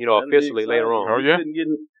announced, officially later on. Oh yeah. Couldn't get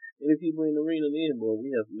any people in the arena then, boy.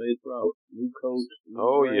 We have some major problems. New coach.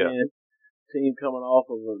 New brand, team coming off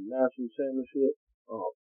of a national championship.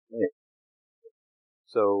 Oh man.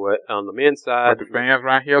 So on the men's side, but the fans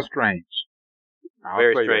right here are strange.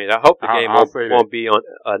 Very strange. I hope the game won't be on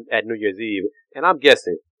at New Year's Eve, and I'm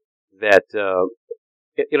guessing that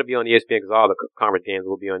it'll be on ESPN because all the conference games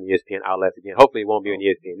will be on ESPN outlets again. Hopefully, it won't be on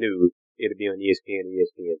ESPN News. It'll be on ESPN and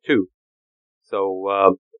ESPN2. So,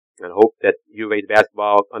 and I hope that U of H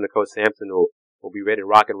basketball under Coach Sampson will be ready to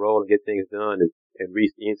rock and roll and get things done and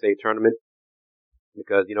reach the NCAA tournament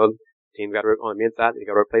because team got to on the inside. They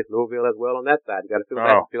got to replace Louisville as well on that side. You got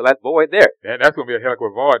to fill that void there. Yeah, that's gonna be a heck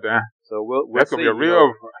of a void, then. So we'll that's see. Gonna be a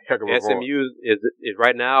real heck of a void. SMU is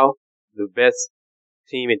right now the best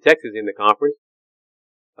team in Texas in the conference.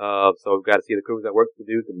 So we've got to see the Cougars that work to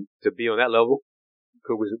do to be on that level.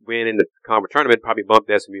 Cougars win in the conference tournament, probably bump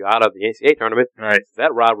SMU out of the NCAA tournament. Right. So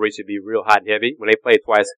that rivalry should be real hot and heavy when they play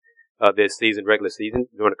twice this season, regular season,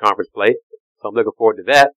 during the conference play. So I'm looking forward to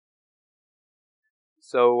that.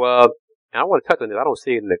 So I want to touch on this. I don't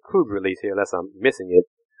see it in the Cougar release here unless I'm missing it.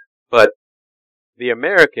 But the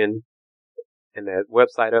American and the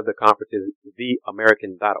website of the conference is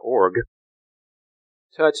theamerican.org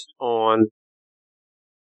touched on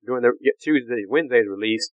during the Wednesday's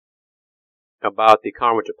release about the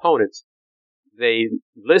conference opponents. They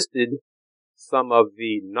listed some of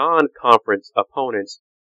the non-conference opponents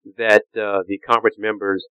that the conference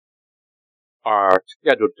members are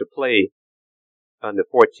scheduled to play on the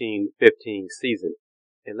 14-15 season.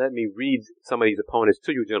 And let me read some of these opponents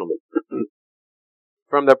to you, gentlemen.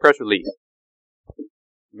 From their press release.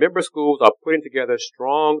 Member schools are putting together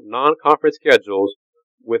strong non-conference schedules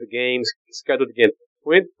with games scheduled against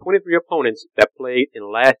 23 opponents that played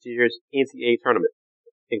in last year's NCAA tournament,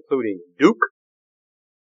 including Duke,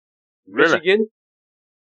 Michigan,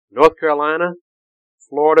 North Carolina,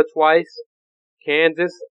 Florida twice,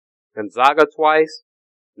 Kansas, Gonzaga twice,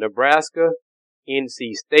 Nebraska,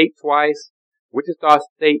 NC State twice, Wichita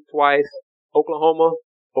State twice, Oklahoma,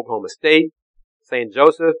 Oklahoma State, St.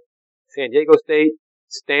 Joseph, San Diego State,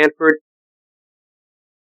 Stanford,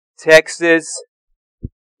 Texas,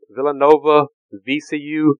 Villanova,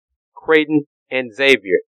 VCU, Creighton, and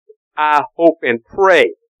Xavier. I hope and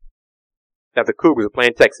pray that the Cougars are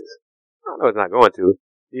playing Texas. I know it's not going to.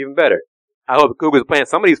 Even better. I hope the Cougars are playing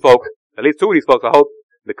some of these folks, at least two of these folks, I hope,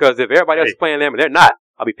 because if everybody else is playing them and they're not,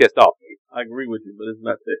 I'll be pissed off. I agree with you, but it's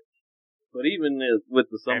not that. But even with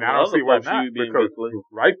some and of the other folks because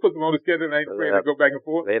Rice put them on the schedule and ain't afraid to go back and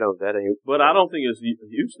forth. They don't. That ain't. But I don't think it's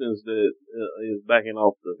Houston's that is backing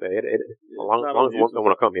off the. As long as they don't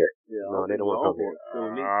want to come here. Yeah, no, they don't want to come here. As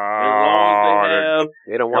long as they have,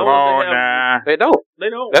 they don't want to. They don't. They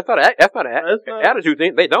don't. That's not an attitude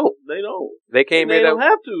thing. They don't. They don't. They came here. They don't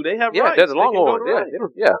have to. They have rights. Yeah, there's a Longhorn. Yeah, they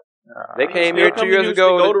don't. Yeah. They came here 2 years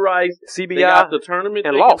ago. Go to Rice. CBI they got the tournament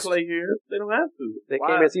and they lost. Can play here. They don't have to. They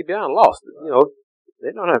came here CBI and lost.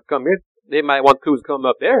 They don't have to come here. They might want Cougars to come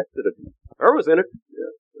up there to the Irving Center,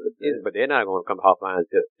 but they're not going to come to Hofheinz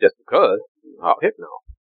just because. Oh, heck no.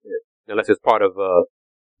 Yeah. Unless it's part of a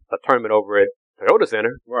tournament over at Toyota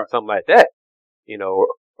Center, right. Something like that,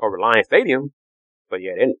 or Reliance Stadium. But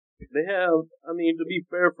yeah, they have. I mean, to be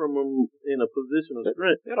fair from them in a position of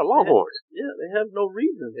strength, they're the Longhorns. They have no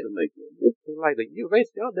reason to make them. It's like the U of H,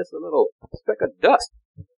 y'all just a little speck of dust.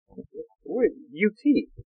 We're UT.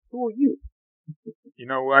 Who are you? You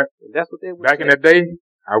know what? That's what they would back say. in the day.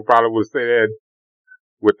 I probably would say that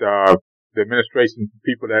with the administration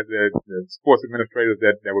people the sports administrators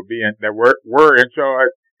that were in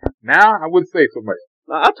charge. Now I wouldn't say so much.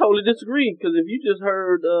 I totally disagree, because if you just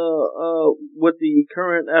heard what the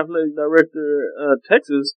current athletic director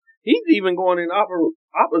Texas, he's even going in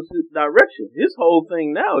opposite direction. His whole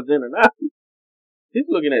thing now is international. He's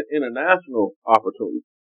looking at international opportunities.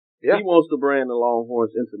 Yeah. He wants to brand the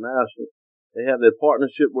Longhorns international. They have that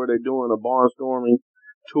partnership where they're doing a barnstorming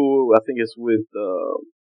tour. I think it's with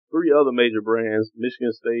 3 other major brands: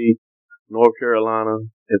 Michigan State, North Carolina,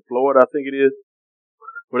 and Florida, I think it is,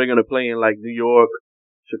 where they're going to play in like New York,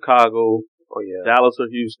 Chicago, Dallas or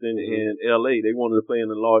Houston, and LA. They wanted to play in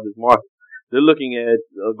the largest market. They're looking at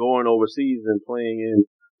going overseas and playing in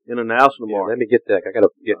international markets. Let me get that. I got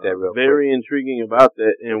to get that real quick. Very intriguing about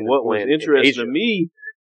that. And what was interesting to me,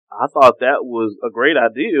 I thought that was a great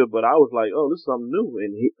idea, but I was like, oh, this is something new.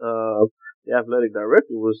 And the athletic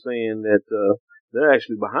director was saying that they're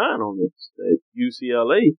actually behind on this, that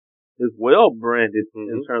UCLA is well branded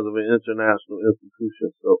in terms of an international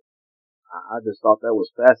institution. So I just thought that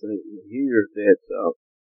was fascinating to hear that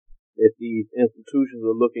these institutions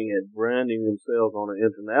are looking at branding themselves on an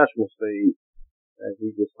international stage, as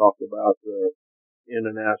we just talked about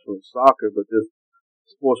international soccer, but just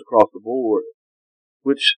sports across the board,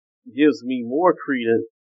 which gives me more credence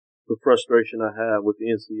to the frustration I have with the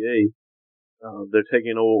NCAA. They're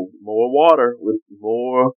taking on more water with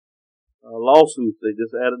more lawsuits. They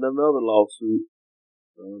just added another lawsuit.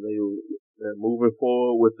 They're moving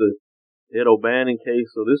forward with the Ed O'Bannon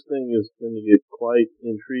case. So this thing is going to get quite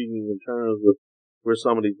intriguing in terms of where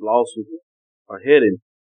some of these lawsuits are heading.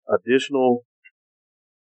 Additional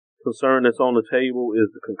concern that's on the table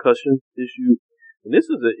is the concussion issue. And this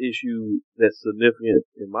is an issue that's significant,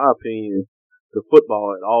 in my opinion, to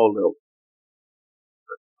football at all levels.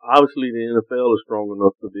 Obviously, the NFL is strong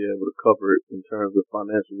enough to be able to cover it in terms of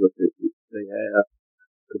financial issues they have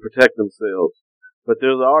to protect themselves. But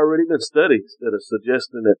there's already been studies that are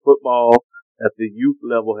suggesting that football at the youth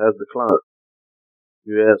level has declined.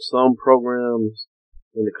 You have some programs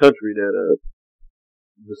in the country that are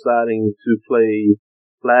deciding to play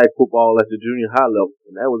flag football at the junior high level,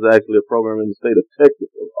 and that was actually a program in the state of Texas.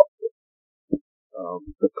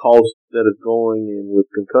 The cost that is going in with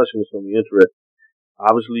concussions from the interest.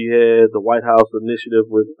 Obviously, you had the White House initiative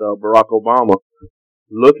with Barack Obama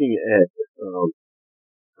looking at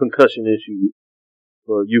concussion issues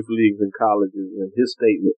for youth leagues and colleges in his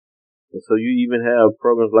statement. And so you even have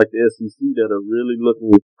programs like the SEC that are really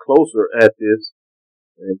looking closer at this,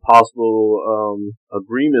 and possible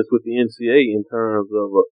agreements with the NCAA in terms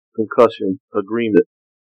of a concussion agreement,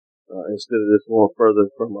 instead of this going further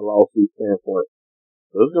from a lawsuit standpoint.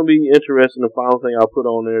 So it's going to be interesting. The final thing I'll put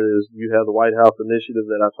on there is you have the White House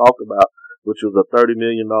initiative that I talked about, which was a $30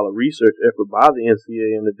 million research effort by the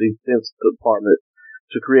NCAA and the Defense Department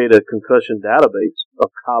to create a concussion database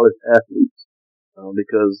of college athletes.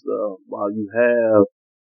 Because while you have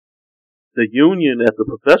the union at the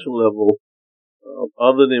professional level,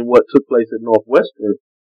 other than what took place at Northwestern,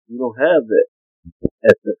 you don't have that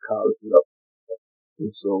at the college level.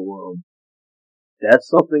 And so that's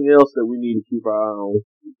something else that we need to keep our eye on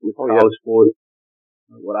with college sports.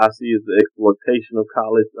 What I see is the exploitation of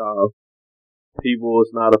college people.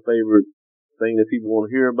 It's not a favorite thing that people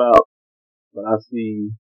want to hear about, but I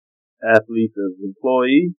see athletes as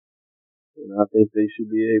employees, and I think they should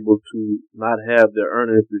be able to not have their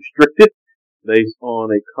earnings restricted based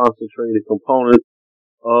on a concentrated component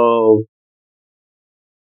of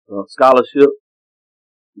scholarship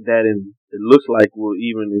that it looks like will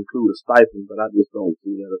even include a stipend, but I just don't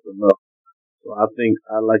see that as enough. So I think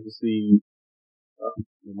I'd like to see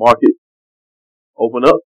the market open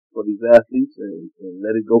up for these athletes and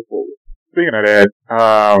let it go forward. Speaking of that,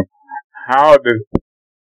 how didn't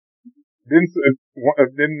the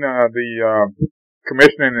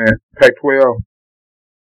commissioner in the Pac-12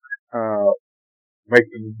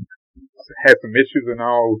 had some issues and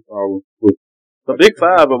all with the Big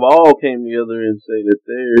Five have all came together and say that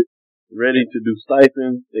they're ready to do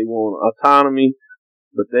stipends. They want autonomy,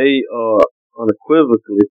 but they are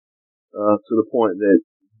unequivocally to the point that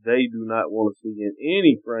they do not want to see in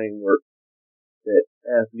any framework that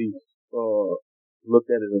athletes looked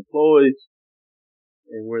at as employees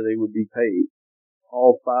and where they would be paid.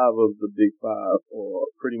 All 5 of the Big Five are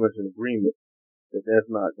pretty much in agreement that that's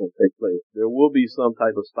not going to take place. There will be some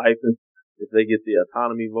type of stipend if they get the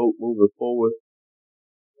autonomy vote moving forward.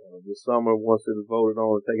 This summer, once it is voted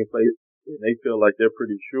on and taking place, they feel like they're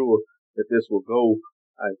pretty sure that this will go.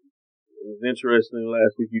 It was interesting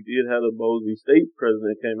last week. You did have the Boise State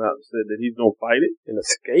president came out and said that he's going to fight it in a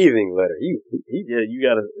scathing letter. You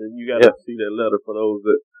gotta see that letter for those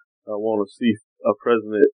that want to see a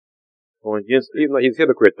president going against it. Even though he's a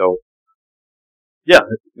hypocrite, though. Yeah,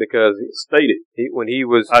 because stated. When he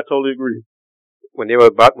was, I totally agree. When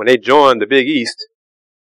they joined the Big East,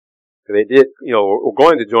 they did, were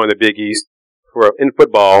going to join the Big East in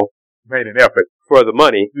football. Made an effort for the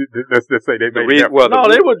money. Let's say they made an effort. Well,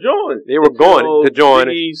 they were joined. They were going to join.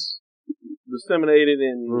 Big East disseminated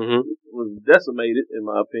and was decimated, in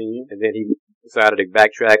my opinion. And then he decided to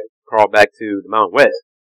backtrack, crawl back to the Mountain West.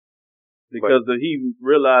 Because he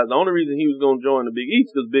realized the only reason he was going to join the Big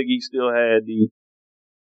East because Big East still had the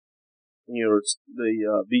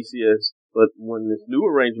BCS. But when this new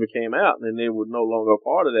arrangement came out, then they were no longer a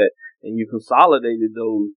part of that, and you consolidated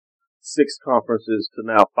those 6 conferences to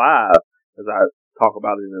now 5, as I talk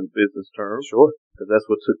about it in business terms. Sure, because that's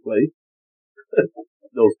what took place.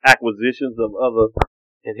 Those acquisitions of other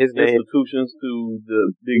institutions to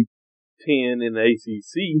the Big Ten and the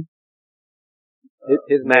ACC.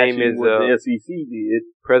 His name is what the SEC did.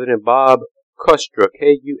 President Bob Kustra,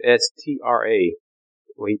 Kustra.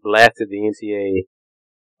 Well, he blasted the NCAA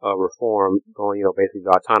reform, going, basically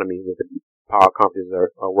the autonomy that the power conferences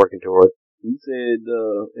are working towards. He said,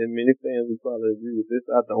 and many fans would probably agree with this,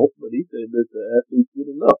 I don't, but he said that the athletes get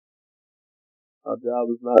enough. Our job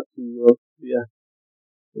is not to be an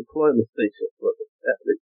employment station for the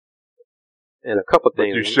athletes. And a couple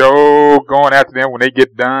things. But you show going after them when they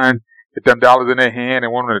get done, get them dollars in their hand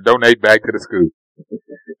and want them to donate back to the school.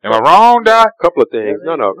 Am I wrong, Doc? A couple of things.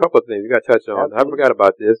 No, a couple of things you got to touch on. I forgot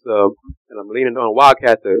about this, and I'm leaning on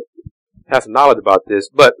Wildcat to have some knowledge about this,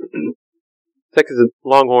 but Texas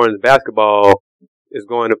Longhorns basketball is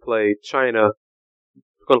going to play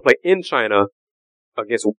in China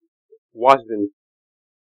against Washington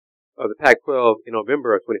of the Pac-12 in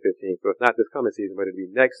November of 2015. So it's not this coming season, but it'll be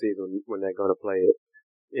next season when they're going to play it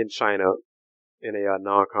in China in a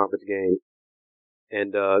non-conference game.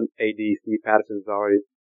 And AD Steve Patterson's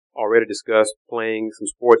already discussed playing some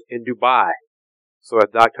sports in Dubai. So as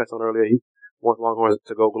Doc touched on earlier, he wants Longhorns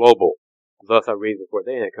to go global. Thus our reason for it.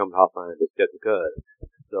 They ain't come to Hall Fine just because.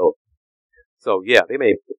 So yeah, they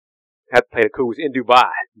may have to play the Cougars in Dubai.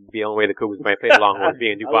 The only way the Cougars may play the Longhorns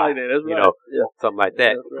be in Dubai. I like that. That's right. Something like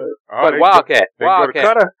that. That's But right. Wildcat.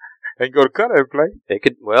 They can go to Qatar and play. They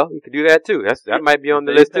could, you could do that too. That might be on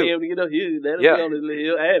the list too. Him to get up here. That'll be on his list.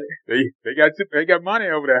 He'll add it. They got money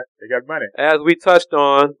over there. They got money. As we touched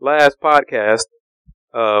on last podcast,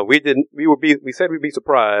 we said we'd be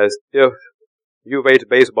surprised if U of H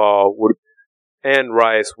baseball and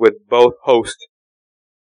Rice would both host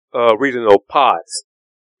regional pods.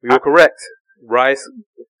 We were correct. Rice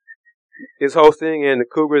is hosting, and the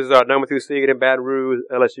Cougars are number 2 seed in Baton Rouge.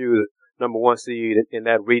 LSU is number 1 seed in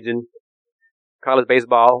that region. College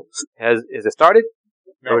baseball is it started?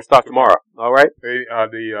 No, or it starts tomorrow. All right.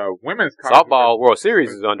 The women's softball World Series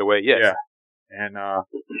is underway. Yes. Yeah, and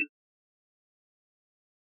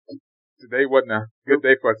today wasn't a good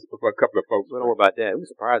day for a couple of folks. We don't worry about that. We're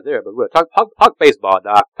surprised there, but we'll talk baseball,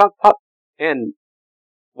 Doc. Talk and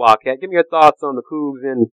Wildcat. Give me your thoughts on the Cougs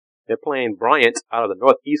and they're playing Bryant out of the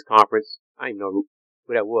Northeast Conference. I didn't know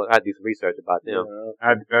who that was. I had to do some research about them.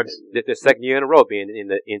 This their second year in a row being in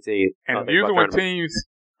the NCAA. And usually when teams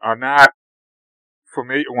are not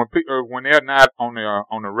familiar, when they're not on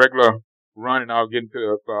the regular run and all getting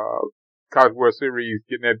to College World Series,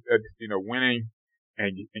 getting that winning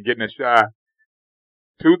and getting a shot,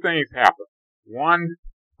 2 things happen. One,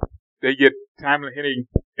 they get timely hitting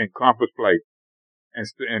in conference play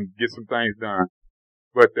and get some things done.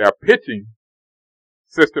 But their pitching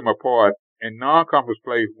system apart in non-conference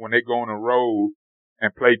play when they go on the road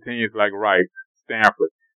and play teams like Rice, Stanford,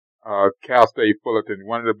 Cal State, Fullerton,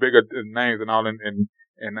 one of the bigger names and all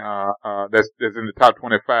that's in the top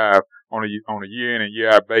 25 on a year in and year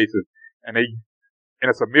out basis, and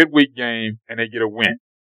it's a midweek game and they get a win.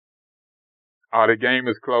 The game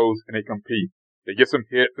is close and they compete. They get some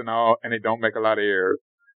hits and all, and they don't make a lot of errors.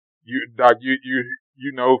 Doc,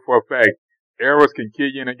 you know for a fact, errors can kill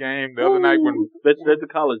you in a game. The other night especially at the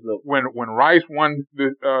college level. When Rice won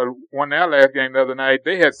their last game the other night,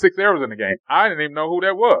 they had 6 errors in the game. I didn't even know who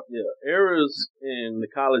that was. Yeah, errors in the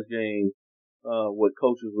college game, what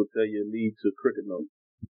coaches will tell you lead to cricket numbers.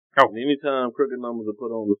 Oh. And anytime cricket numbers are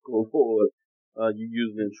put on the scoreboard, you're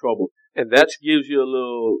usually in trouble. And that gives you a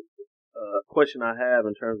little question I have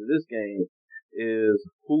in terms of this game is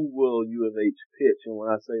who will U of H pitch? And when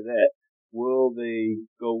I say that, will they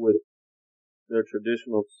go with their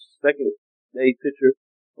traditional second day pitcher,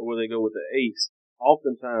 or will they go with the ace?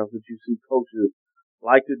 Oftentimes, what you see coaches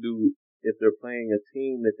like to do if they're playing a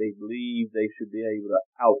team that they believe they should be able to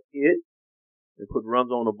out hit and put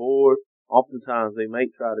runs on the board, oftentimes they may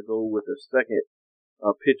try to go with a second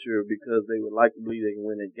pitcher because they would like to believe they can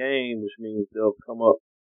win that game, which means they'll come up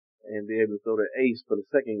and be able to throw their ace for the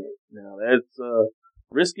second game. Now that's a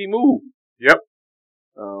risky move. Yep.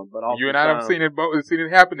 But you and I have seen it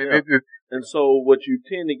happen. Yeah. And so what you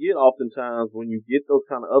tend to get oftentimes when you get those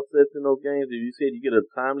kind of upsets in those games, as you said, you get a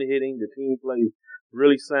timely hitting, the team plays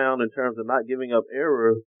really sound in terms of not giving up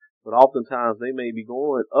errors, but oftentimes they may be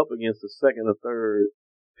going up against the second or third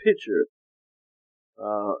pitcher.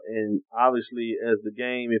 And obviously as the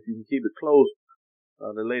game, if you can keep it close,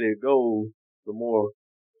 the later it goes, the more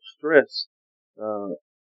stress,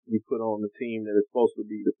 you put on the team that is supposed to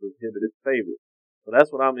be the prohibited favorite. So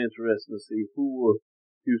that's what I'm interested to see. Who will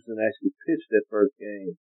Houston actually pitch that first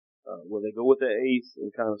game? Will they go with their ace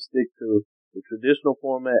and kind of stick to the traditional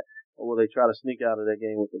format, or will they try to sneak out of that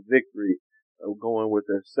game with a victory, going with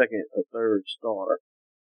their second or third starter?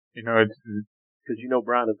 You know, because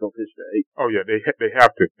Brown is going to pitch the ace. Oh yeah, they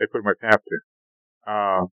have to. They pretty much have to.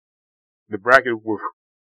 The bracket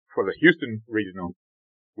for the Houston regional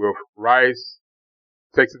with Rice,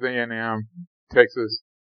 Texas A&M, Texas,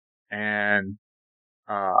 and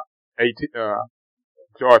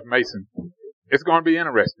George Mason. It's going to be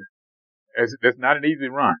interesting. It's not an easy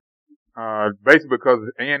run. Basically because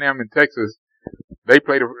A&M and Texas, they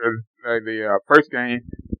played the first game,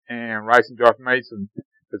 and Rice and George Mason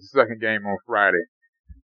is the second game on Friday.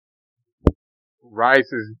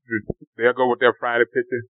 Rice they'll go with their Friday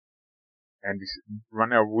pitcher and run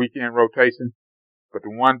their weekend rotation. But the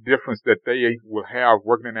one difference that they will have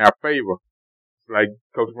working in their favor, like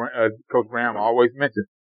Coach Graham always mentions,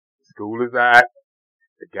 school is out.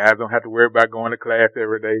 The guys don't have to worry about going to class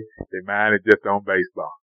every day. Their mind is just on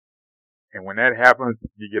baseball. And when that happens,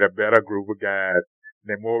 you get a better group of guys.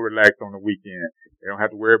 They're more relaxed on the weekend. They don't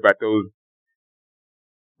have to worry about those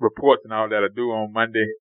reports and all that are due on Monday.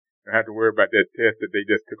 They don't have to worry about that test that they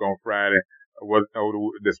just took on Friday, or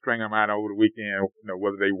to string them out over the weekend,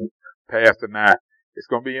 whether they passed or not. It's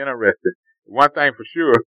going to be interesting. One thing for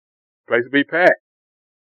sure, the place will be packed.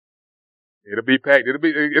 It'll be packed.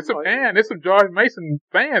 It's some George Mason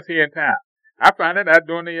fans here in town. I found it out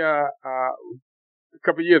during a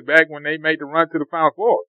couple of years back when they made the run to the Final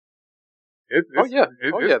Four. It's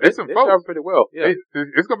some they folks pretty well. Yeah.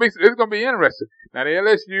 It's gonna be interesting. Now the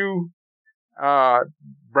LSU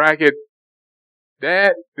bracket,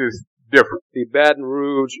 that is different. The Baton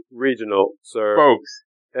Rouge Regional, sir. Folks,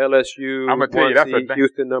 LSU, I'm gonna tell you, seed,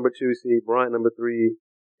 Houston number 2 seed, Bryant number 3,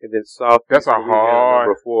 and then South. That's a hard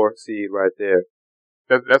number 4 seed right there.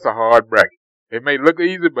 That's a hard bracket. It may look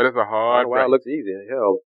easy, but it's a hard bracket. It looks easy.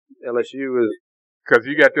 Hell, LSU is because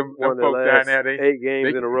you got them folks down there. 8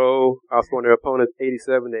 games in a row, outscoring their opponents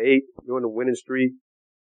 87-8, doing the winning streak.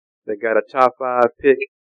 They got a top 5 pick,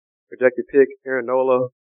 projected pick, Aaron Nola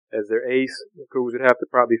as their ace. The Cougars would have to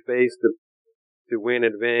probably face to win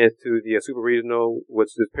and advance to the Super Regional, which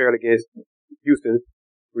is paired against Houston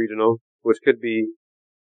Regional, which could be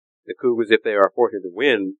the Cougars if they are fortunate to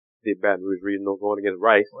win the Baton Rouge Regional going against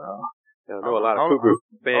Rice. Well, and I know a lot of Cougar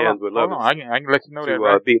fans would love I can let you know that.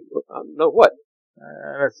 Right? Beat. No, what?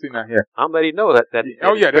 Let's see now here. I'm letting you know that. They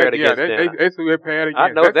paired against. I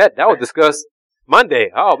know that was discussed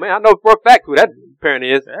Monday. Oh man, I know for a fact who that pairing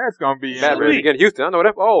is. That's gonna be Baton Rouge against Houston. I know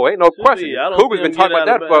that. Oh, ain't no question. Cougars been talking about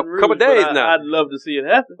that for a couple of days now. I'd love to see it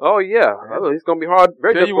happen. Oh yeah, it's gonna be hard.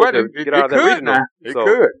 Very difficult to get out of that regional. It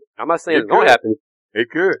could. I'm not saying it's gonna happen. It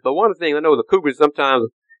could. But one of the things I know the Cougars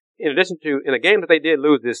sometimes, in addition to in a game that they did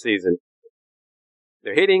lose this season,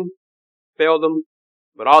 their hitting failed them,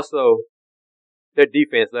 but also their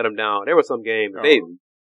defense let them down. There were some games they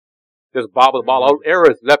just bobbled the ball out,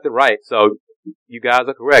 errors left and right. So you guys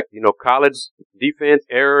are correct. College defense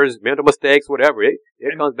errors, mental mistakes, whatever. It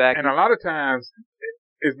comes back. And a lot of times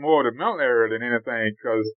it's more the mental error than anything,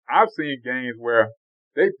 because I've seen games where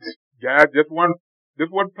guys just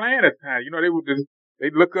wasn't playing at the time.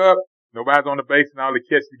 They'd look up, nobody's on the base, and all the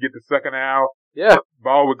catch to get the second out. Yeah.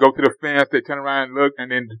 Ball would go to the fence, they turn around and look,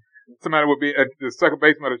 and then somebody would be the second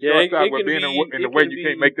baseman or the shortstop would be in the way you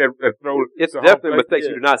can't make that throw. It's definitely mistakes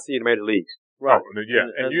you do not see in the major leagues. Right. Oh, yeah.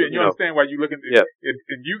 And you understand why you looking at it.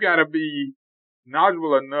 And you gotta be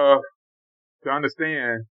knowledgeable enough to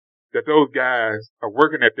understand that those guys are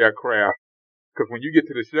working at their craft. Because when you get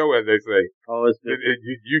to the show, as they say,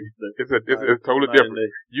 it's totally different.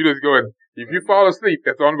 You just go and if you fall asleep,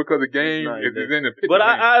 that's only because the game is in the picture. But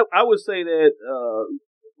I would say that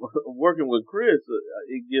working with Chris,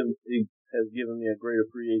 it has given me a great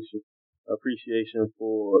appreciation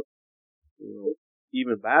for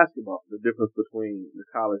even basketball. The difference between the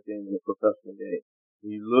college game and the professional game.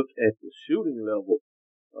 When you look at the shooting level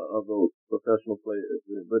of those professional players,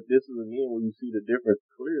 but this is again when you see the difference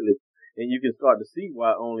clearly. And you can start to see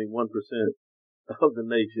why only 1% of the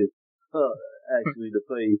nation actually to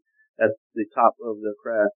play at the top of their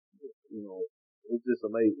craft. It's just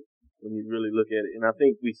amazing when you really look at it. And I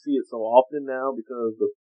think we see it so often now because of the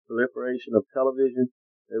proliferation of television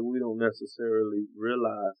that we don't necessarily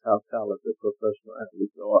realize how talented professional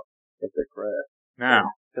athletes are at their craft.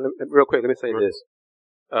 Now, and real quick, let me say this.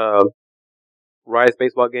 Rice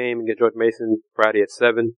baseball game against George Mason Friday at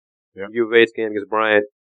 7. Yep. U of H game against Bryant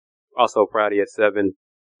also Friday at 7.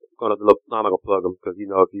 I'm not gonna plug them because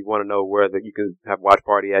if you want to know where you can have watch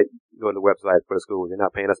party at, go to the website for the school. They're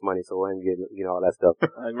not paying us money, so I ain't getting all that stuff.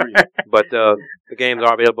 I agree. But the games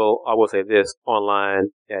are available. I will say this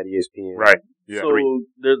online at ESPN. right. Yeah. So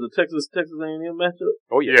there's a Texas A&M matchup.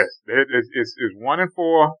 Oh Yes. It's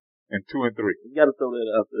 1-4 and 2-3. You got to throw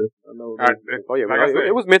that out there. I know. Oh yeah, like I said,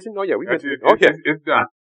 it was mentioned. Oh yeah, we mentioned it. Oh It's done.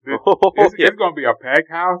 yeah. It's going to be a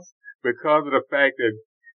packed house because of the fact that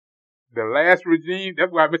the last regime.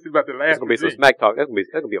 That's why I mentioned about the last. There's gonna be some regime. smack talk. That's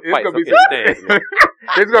gonna be a fight.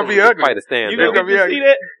 It's gonna be ugly. Fight to stand. You man. don't get to see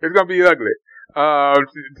that? It's gonna be ugly.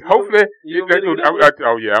 Hopefully. You really get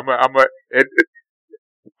Oh yeah.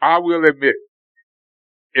 I will admit,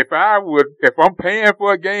 if I'm paying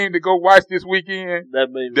for a game to go watch this weekend, that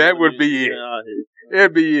would be it.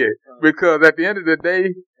 It'd be it. Because at the end of the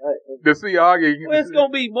day, the Seahawks. Well, it's gonna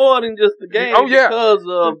be more than just the game. Oh, yeah. Because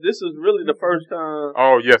this is really the first time.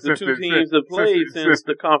 Oh yeah. The two teams have played since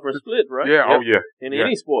the conference split, right? Yeah. Oh yeah. In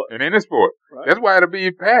any sport. In any sport. Right. That's why it'll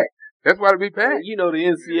be packed. The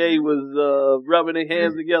NCAA was rubbing their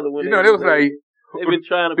hands together when they was like, they've been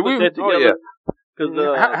trying to put that together. Oh, yeah. Because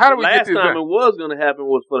how do we last get this time done? it was going to happen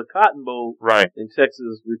was for the Cotton Bowl, right? And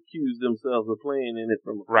Texas recused themselves of playing in it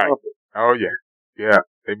from a right. conference. Oh yeah,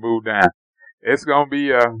 they moved down. It's gonna be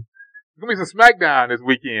some SmackDown this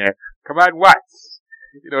weekend. Come out and watch.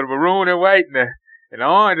 The maroon and white and the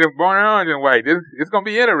orange and burnt orange and white. It's gonna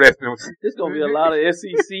be interesting. It's gonna be a lot of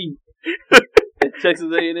SEC.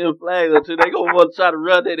 Texas A&M flags until they gonna want to try to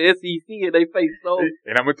run that SEC in their face so.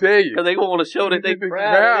 And I'm gonna tell you, because they gonna want to show that they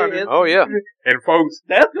proud. Oh yeah, and folks,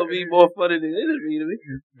 that's gonna be more funny than anything to me.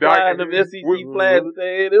 Flying them SEC flags with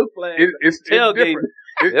their A&M flags. It's different.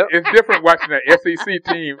 It's different watching an SEC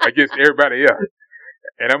team against everybody else.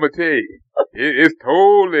 And I'm gonna tell you, it's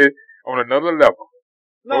totally on another level.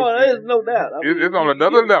 No, there's no doubt. It's on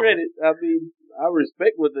another level. Credit. I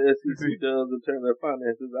respect what the SEC does in terms of their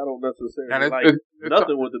finances. I don't necessarily like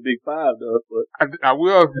nothing what the Big Five does, but I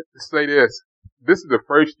will say this: this is the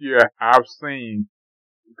first year I've seen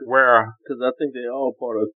where, because I think they're all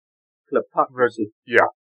part of kleptocracy. Yeah,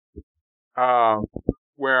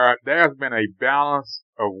 where there's been a balance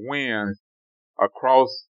of wins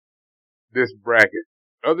across this bracket.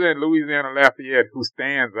 Other than Louisiana Lafayette, who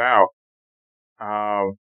stands out,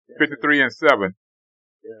 53-7.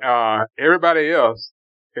 Yeah. Everybody else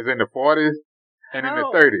is in the 40s and in the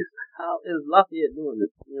 30s. How is Lafayette doing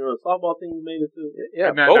this? The softball team made it too.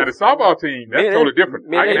 Yeah. Now the softball team, that's totally different.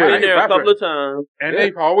 They've been there a couple of times. And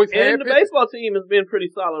they've always had. And the baseball team has been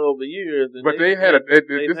pretty solid over the years. But they had this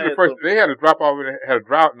is the first, they had a drop off and had a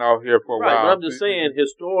drought now here for a while. But I'm just saying,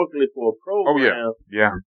 historically for a program. Oh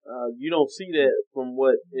yeah. You don't see that from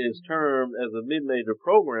what is termed as a mid-major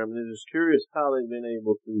program. And I'm just curious how they've been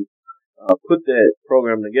able to put that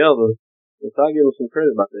program together. And so I give them some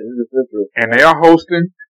credit about that. It's just interesting. And they are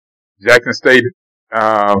hosting Jackson State.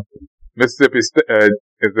 Mississippi is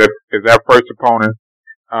their first opponent.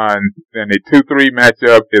 And the 2-3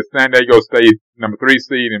 matchup is San Diego State, number 3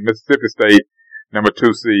 seed, and Mississippi State, number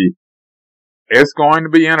 2 seed. It's going to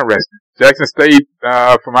be interesting. Jackson State,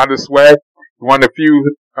 from out of the SWAC, one of the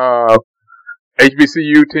few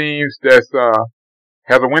HBCU teams that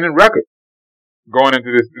has a winning record going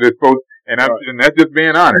into this post, and that's just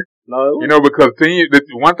being honest. No, because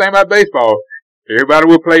one thing about baseball, everybody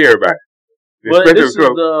will play everybody. But this is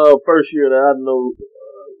the first year that I know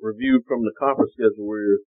reviewed from the conference schedule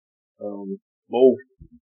where both.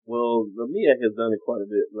 Well, the MEAC has done it quite a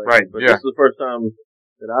bit, right? But this is the first time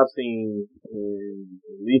that I've seen in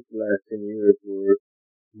at least the last 10 years where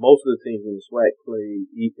most of the teams in the SWAC play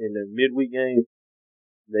in their midweek games.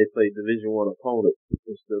 They play Division I opponents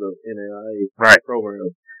instead of NAIA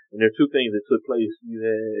programs. And there are two things that took place.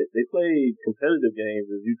 They played competitive games,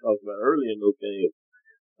 as you talked about earlier in those games,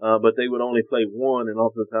 but they would only play one, and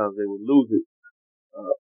oftentimes they would lose it.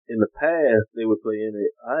 In the past, they would play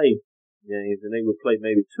NAIA games, and they would play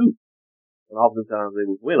maybe two, and oftentimes they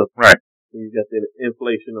would win them. Right. And you got that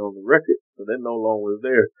inflation on the record, so that no longer is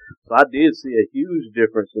there. So I did see a huge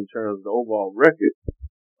difference in terms of the overall record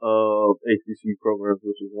of HBCU programs,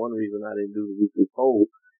 which is one reason I didn't do the weekly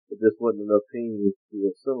poll. But there wasn't enough teams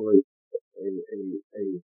to assimilate a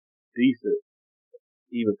decent,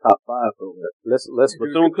 even top 5 program.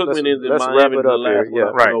 Bethune-Cookman is in let's Miami. wrap it up here.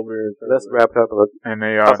 Yeah, right. Over there let's wrap it up. And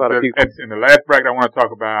in the last bracket I want to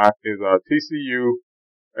talk about is TCU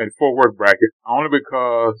and Fort Worth bracket, only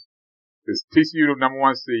because it's TCU the number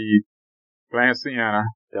 1 seed, playing Siena,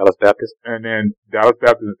 Dallas Baptist, and then Dallas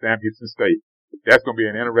Baptist and Sam Houston State. That's going to be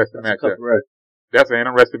an interesting matchup. That's an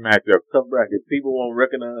interesting matchup. Tough bracket. People won't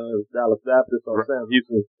recognize Dallas Baptist or Sam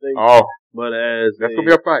Houston State. Oh, but that's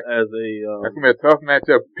gonna be a fight. That's gonna be a tough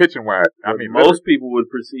matchup pitching wise. I mean, most people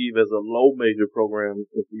would perceive as a low major program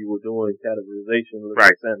if you were doing categorization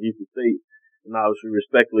like Sam Houston State. And obviously,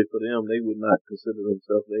 respectfully for them, they would not consider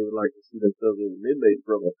themselves. They would like to see themselves as a mid-major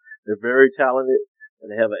program. They're very talented,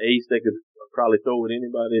 and they have an ace they could probably throw with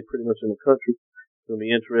anybody pretty much in the country. It's gonna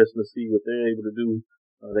be interesting to see what they're able to do.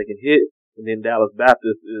 They can hit. And then Dallas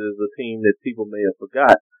Baptist is a team that people may have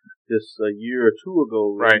forgot. Just a year or two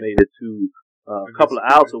ago, they made it to a couple of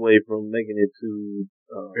outs away from making it to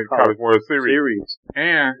College World Series.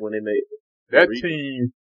 And when they made that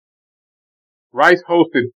team, Rice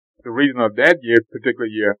hosted the region of that particular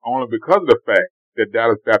year, only because of the fact that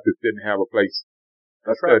Dallas Baptist didn't have a place,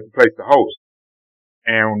 place to host.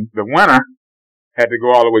 And the winner had to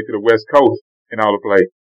go all the way to the West Coast in order to play.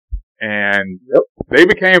 And they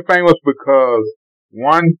became famous because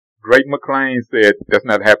one, Drake McClain said, that's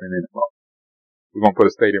not happening anymore. We're going to put a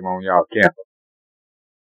stadium on y'all campus.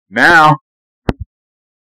 Now,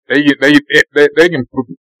 they can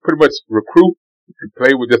pretty much recruit and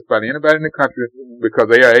play with just about anybody in the country because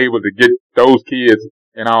they are able to get those kids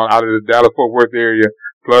out of the Dallas-Fort Worth area.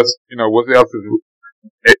 Plus, what else is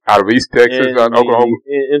out of East Texas, Oklahoma.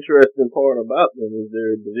 The interesting part about them is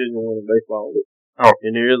they're Division I baseball. Oh.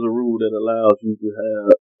 And there is a rule that allows you to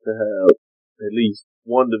have at least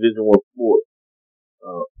one Division I sport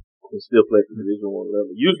and still play at the Division I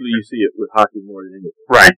level. Usually you see it with hockey more than anything.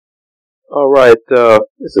 Right. All right.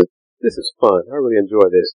 This is fun. I really enjoy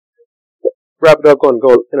this. Wrap it up. Going to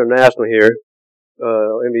go international here.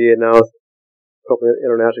 NBA announced a couple of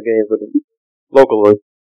international games, but locally,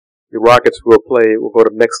 the Rockets will go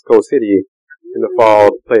to Mexico City in the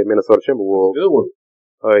fall to play Minnesota Timberwolves. Good one.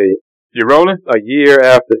 You rolling? A year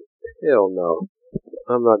after. Hell no.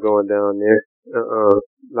 I'm not going down there.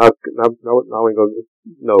 Not going to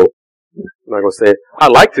no. I'm not going to say it.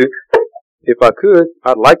 I'd like to. If I could,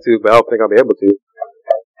 I'd like to, but I don't think I'll be able to.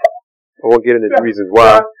 I won't get into the reasons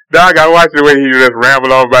why. Now I gotta watch the way he just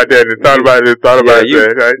ramble on about that and thought about it.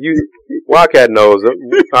 Right? Wildcat knows.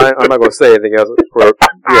 I'm not going to say anything else.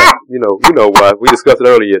 You know why. We discussed it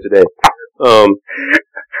earlier today.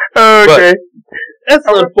 Okay. That's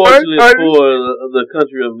unfortunate for the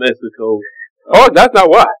country of Mexico. That's not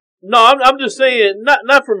why. No, I'm just saying,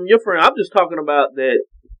 not from your friend. I'm just talking about that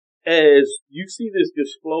as you see this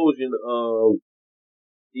explosion of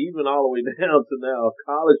even all the way down to now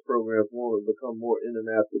college programs want to become more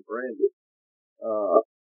international branded.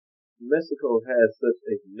 Mexico has such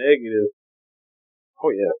a negative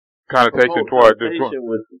connotation toward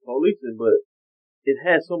with the policing, but it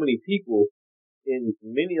has so many people, and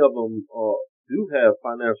many of them do have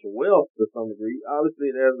financial wealth to some degree.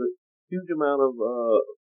 Obviously, there's a huge amount of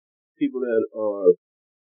people that are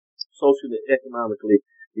socially and economically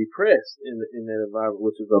depressed in that environment,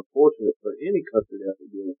 which is unfortunate for any country that has to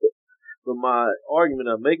deal with it. But my argument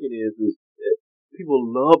I'm making is that people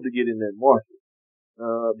love to get in that market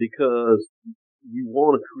because you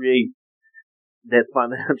want to create that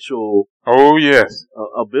financial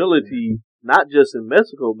ability, not just in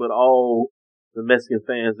Mexico, but all the Mexican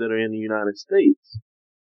fans that are in the United States.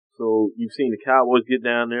 So you've seen the Cowboys get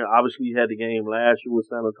down there. Obviously, you had the game last year with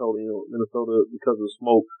San Antonio, Minnesota, because of the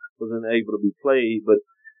smoke, wasn't able to be played. But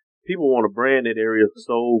people want to brand that area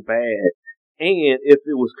so bad. And if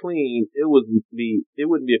it was clean, it wouldn't be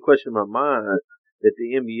a question in my mind that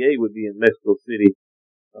the NBA would be in Mexico City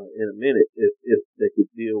in a minute if they could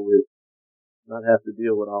not have to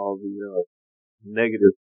deal with all the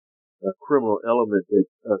negative criminal element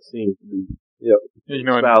that seems to be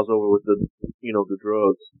espoused over with the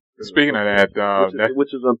drugs. Speaking of that,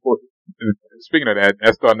 which is unfortunate. Speaking of that,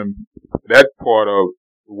 that part of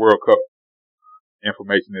the World Cup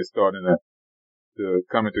information is starting to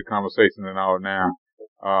come into conversation and all now.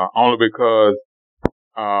 Only because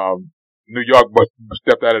New York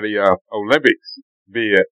stepped out of the Olympics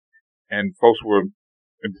bid, and folks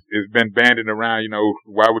it's been banded around.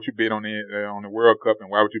 Why would you bid on the World Cup,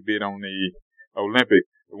 and why would you bid on the Olympics?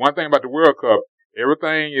 The one thing about the World Cup,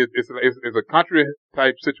 everything is a country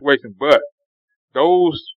type situation, but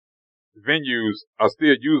those venues are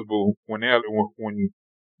still usable when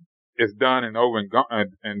it's done and over and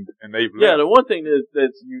gone, and they've Yeah, left. the one thing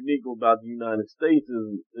that's unique about the United States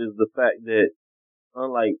is the fact that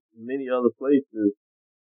unlike many other places,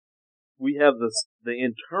 we have the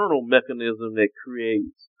internal mechanism that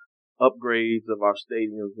creates upgrades of our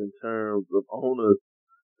stadiums in terms of owners,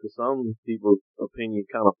 to some people's opinion,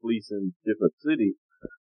 kind of fleecing different cities.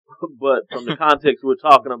 But from the context we're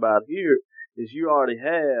talking about here, is you already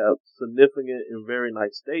have significant and very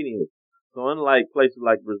nice stadiums. So unlike places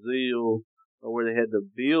like Brazil, where they had to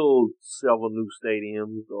build several new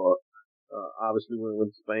stadiums, or obviously when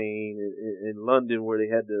in Spain and in London where they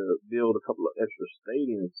had to build a couple of extra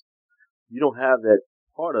stadiums, you don't have that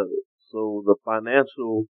part of it. So the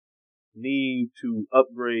financial need to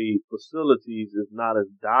upgrade facilities is not as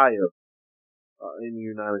dire in the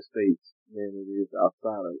United States than it is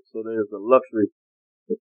outside of it. So there's a luxury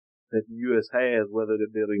that the U.S. has, whether they're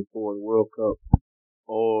building for the World Cup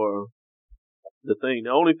or the thing.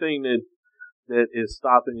 The only thing that is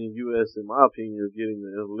stopping the U.S., in my opinion, is getting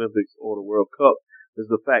the Olympics or the World Cup is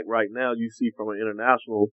the fact right now you see from an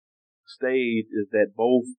international stage is that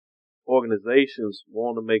both organizations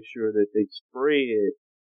want to make sure that they spread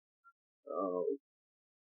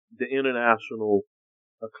the international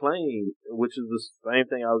acclaim, which is the same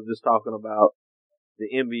thing I was just talking about. The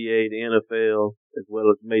NBA, the NFL, as well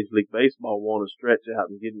as Major League Baseball want to stretch out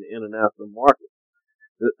and get in the international market.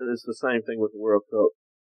 It's the same thing with the World Cup,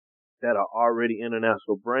 that are already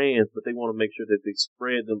international brands, but they want to make sure that they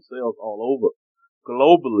spread themselves all over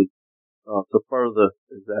globally to further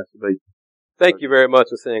exacerbate. Thank you very much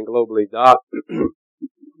for saying globally, Doc.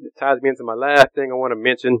 It ties me into my last thing I want to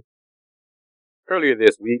mention. Earlier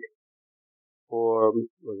this week, or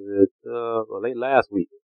was it late last week,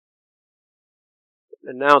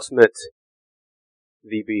 announcement: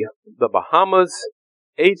 the Bahamas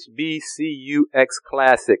HBCUX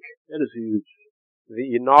Classic. That is huge.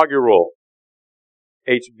 The inaugural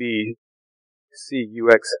HBCUX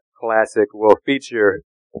Classic will feature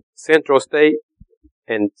Central State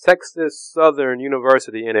and Texas Southern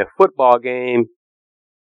University in a football game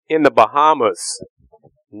in the Bahamas.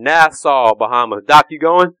 Nassau, Bahamas. Doc, you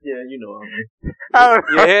going? Yeah, you know.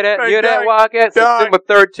 You hear that? You hear that, Wildcat? September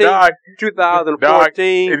 13th,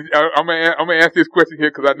 2014. I'm gonna answer this question here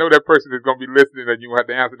because I know that person is gonna be listening, and you have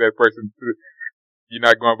to answer that person. You're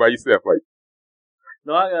not going by yourself, like.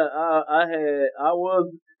 No, I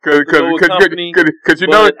was. Cause you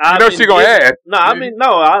know she gonna ask. No, I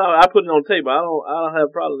put it on tape. I don't have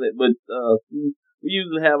a problem with it. But we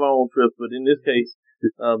usually have our own trips. But in this case,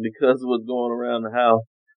 because of what's going around the house,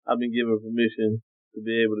 I've been given permission to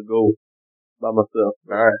be able to go by myself.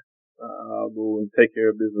 All right. I'll go and take care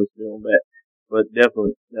of business on that. But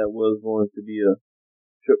definitely, that was going to be a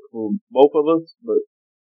trip for both of us. But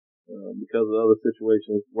because of other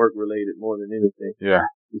situations, work related more than anything. Yeah.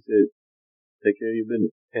 He said, take care of your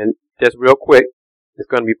business. And just real quick, it's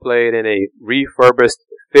going to be played in a refurbished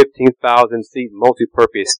 15,000 seat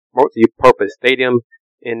multi-purpose stadium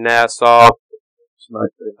in Nassau. It's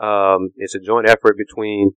nice. It's a joint effort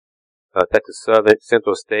between Texas Southern,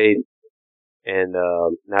 Central State, and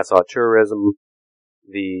Nassau Tourism,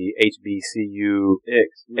 the HBCU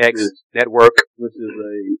X network, which is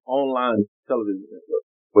a online television network,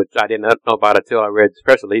 which I didn't know about until I read the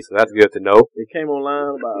press release, so that's good to know. It came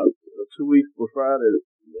online about 2 weeks before Friday.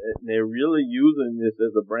 They're really using this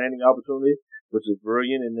as a branding opportunity, which is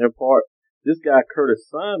brilliant in their part. This guy, Curtis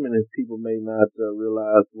Simon, as people may not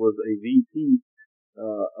realize, was a VP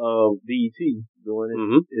of BET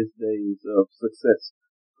during his days of success.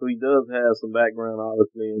 So he does have some background,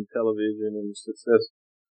 obviously, in television and success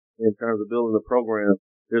in terms of building the program.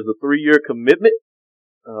 There's a 3-year commitment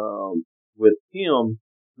with him,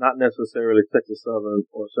 not necessarily Texas Southern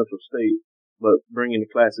or Central State, but bringing the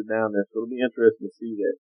Classic down there. So it'll be interesting to see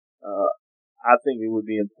that. I think it would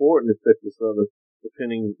be important if Texas Southern,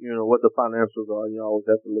 depending, what the financials are, you always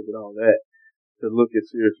have to look at all that, to look at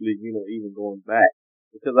seriously, even going back.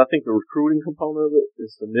 Because I think the recruiting component of it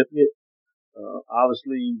is significant.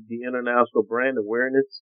 Obviously, the international brand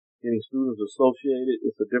awareness, getting students associated,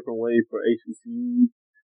 it's a different way for HBCUs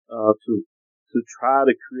to try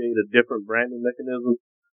to create a different branding mechanism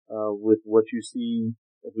with what you see,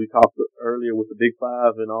 as we talked earlier, with the Big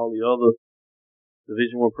Five and all the other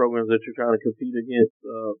Division I programs that you're trying to compete against.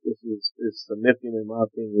 This is significant in my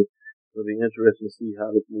opinion. It'll be interesting to see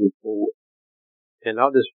how this moves forward. And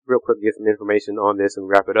I'll just real quick get some information on this and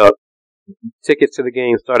wrap it up. Tickets to the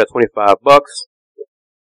game start at $25.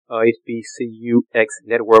 HBCUX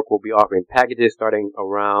Network will be offering packages starting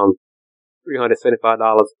around $375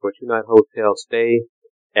 for a 2-night hotel stay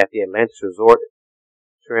at the Atlantis Resort,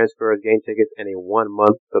 transfers, game tickets, and a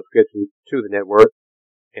 1-month subscription to the network.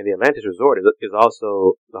 And the Atlantis Resort is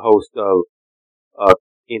also the host of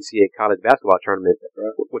NCAA college basketball tournament,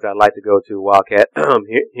 which I'd like to go to. Wildcat,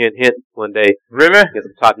 hint, one day. Really? Get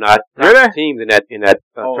some top notch teams in that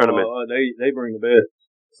tournament. They bring the best.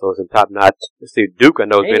 So some top notch. Let's see, Duke I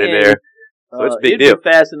know has been in there. So it's a big deal. It's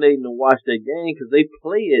fascinating to watch that game because they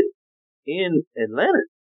play it in Atlanta.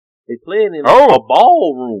 They play it in a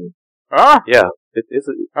ballroom. Yeah.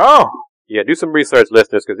 Yeah, do some research,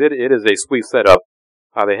 listeners, because it is a sweet setup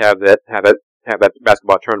how they have that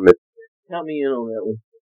basketball tournament. Count me in on that one.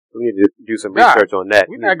 We need to do some research on that.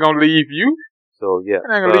 We're not gonna leave you. So yeah,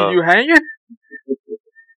 we're not gonna leave you hanging.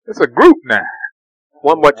 It's a group now.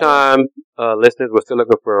 One more time, listeners, we're still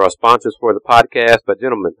looking for sponsors for the podcast. But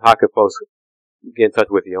gentlemen, how can folks get in touch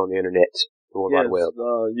with you on the internet?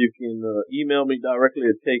 You can email me directly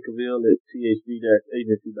at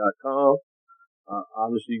khd@thd-agency.com.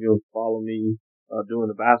 Obviously, you can follow me during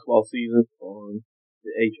the basketball season on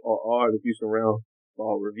the HRR, the Houston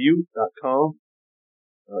Roundball Review.com.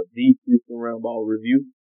 The Houston Roundball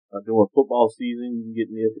Review. During football season, you can get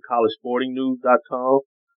me at the collegesportingnews.com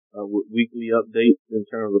with weekly updates in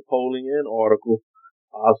terms of polling and articles.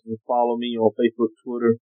 Also follow me on Facebook,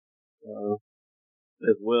 Twitter,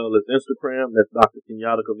 as well as Instagram. That's Dr.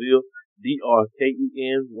 Kenyatta Cavill,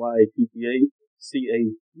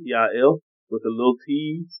 DrKenyattaCavil with a little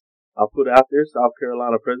tease. I'll put out there, South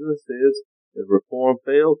Carolina president says, if reform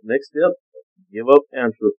fails, next step, give up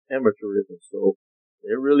amateurism. So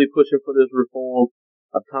they're really pushing for this reform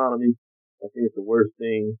autonomy. I think it's the worst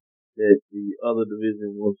thing that the other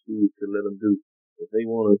division wants to let them do. If they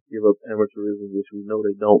want to give up amateurism, which we know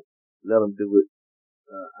they don't, let them do it.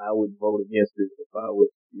 I would vote against it if I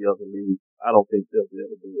was the other league. I don't think they'll be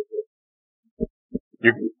able to do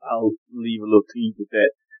it. I'll leave a little tease with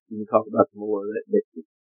that. We can talk about some more of that next week.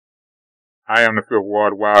 I am the Fifth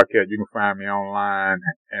Ward Wildcat. You can find me online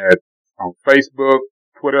on Facebook,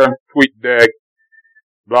 Twitter, TweetDeck,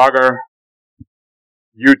 Blogger,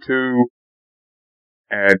 YouTube,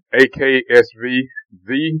 at AKSV,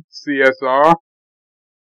 the CSR,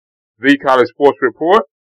 the College Sports Report.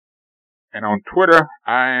 And on Twitter,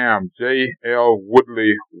 I am JL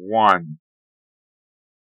Woodley1.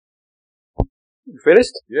 You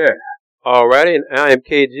finished? Yeah. Alrighty, and I am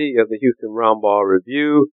KG of the Houston Roundball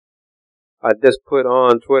Review. I just put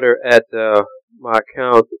on Twitter at my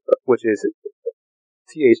account, which is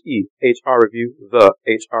THEHR Review, the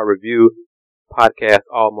HR Review podcast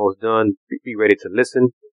almost done. Be ready to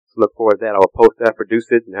listen. So look forward to that. I'll post that, produce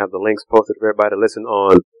it, and have the links posted for everybody to listen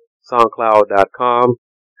on SoundCloud.com.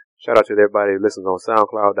 Shout out to everybody who listens on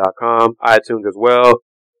SoundCloud.com, iTunes as well,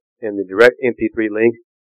 and the direct MP3 link,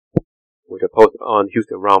 which are posted on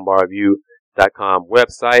HoustonRoundballReview.com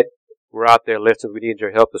website. We're out there, listeners. We need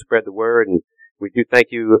your help to spread the word, and we do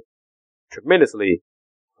thank you tremendously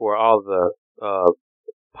for all the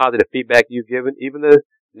positive feedback you've given, even the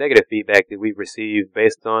negative feedback that we've received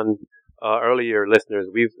based on earlier listeners.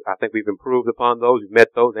 I think we've improved upon those. We've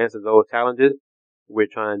met those, answered those challenges. We're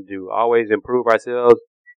trying to always improve ourselves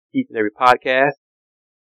each and every podcast.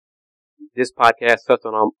 This podcast touched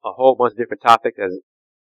on a whole bunch of different topics, as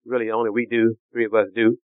really only we do, three of us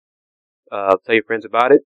do. Tell your friends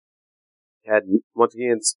about it. Had, once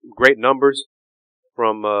again, great numbers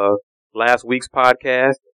from last week's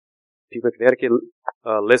podcast. People in Connecticut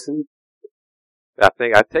listened. I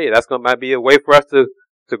tell you, that's might be a way for us to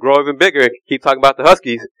grow even bigger and keep talking about the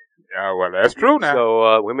Huskies. Yeah, well, that's true now.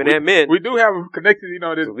 So, women and men. We do have connected,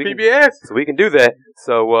 this PBS. So we can do that.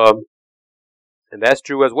 So, and that's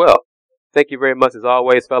true as well. Thank you very much, as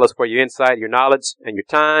always, fellas, for your insight, your knowledge, and your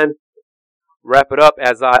time. Wrap it up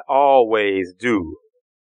as I always do.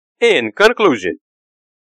 In conclusion,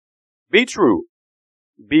 be true,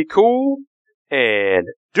 be cool, and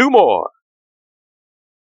do more.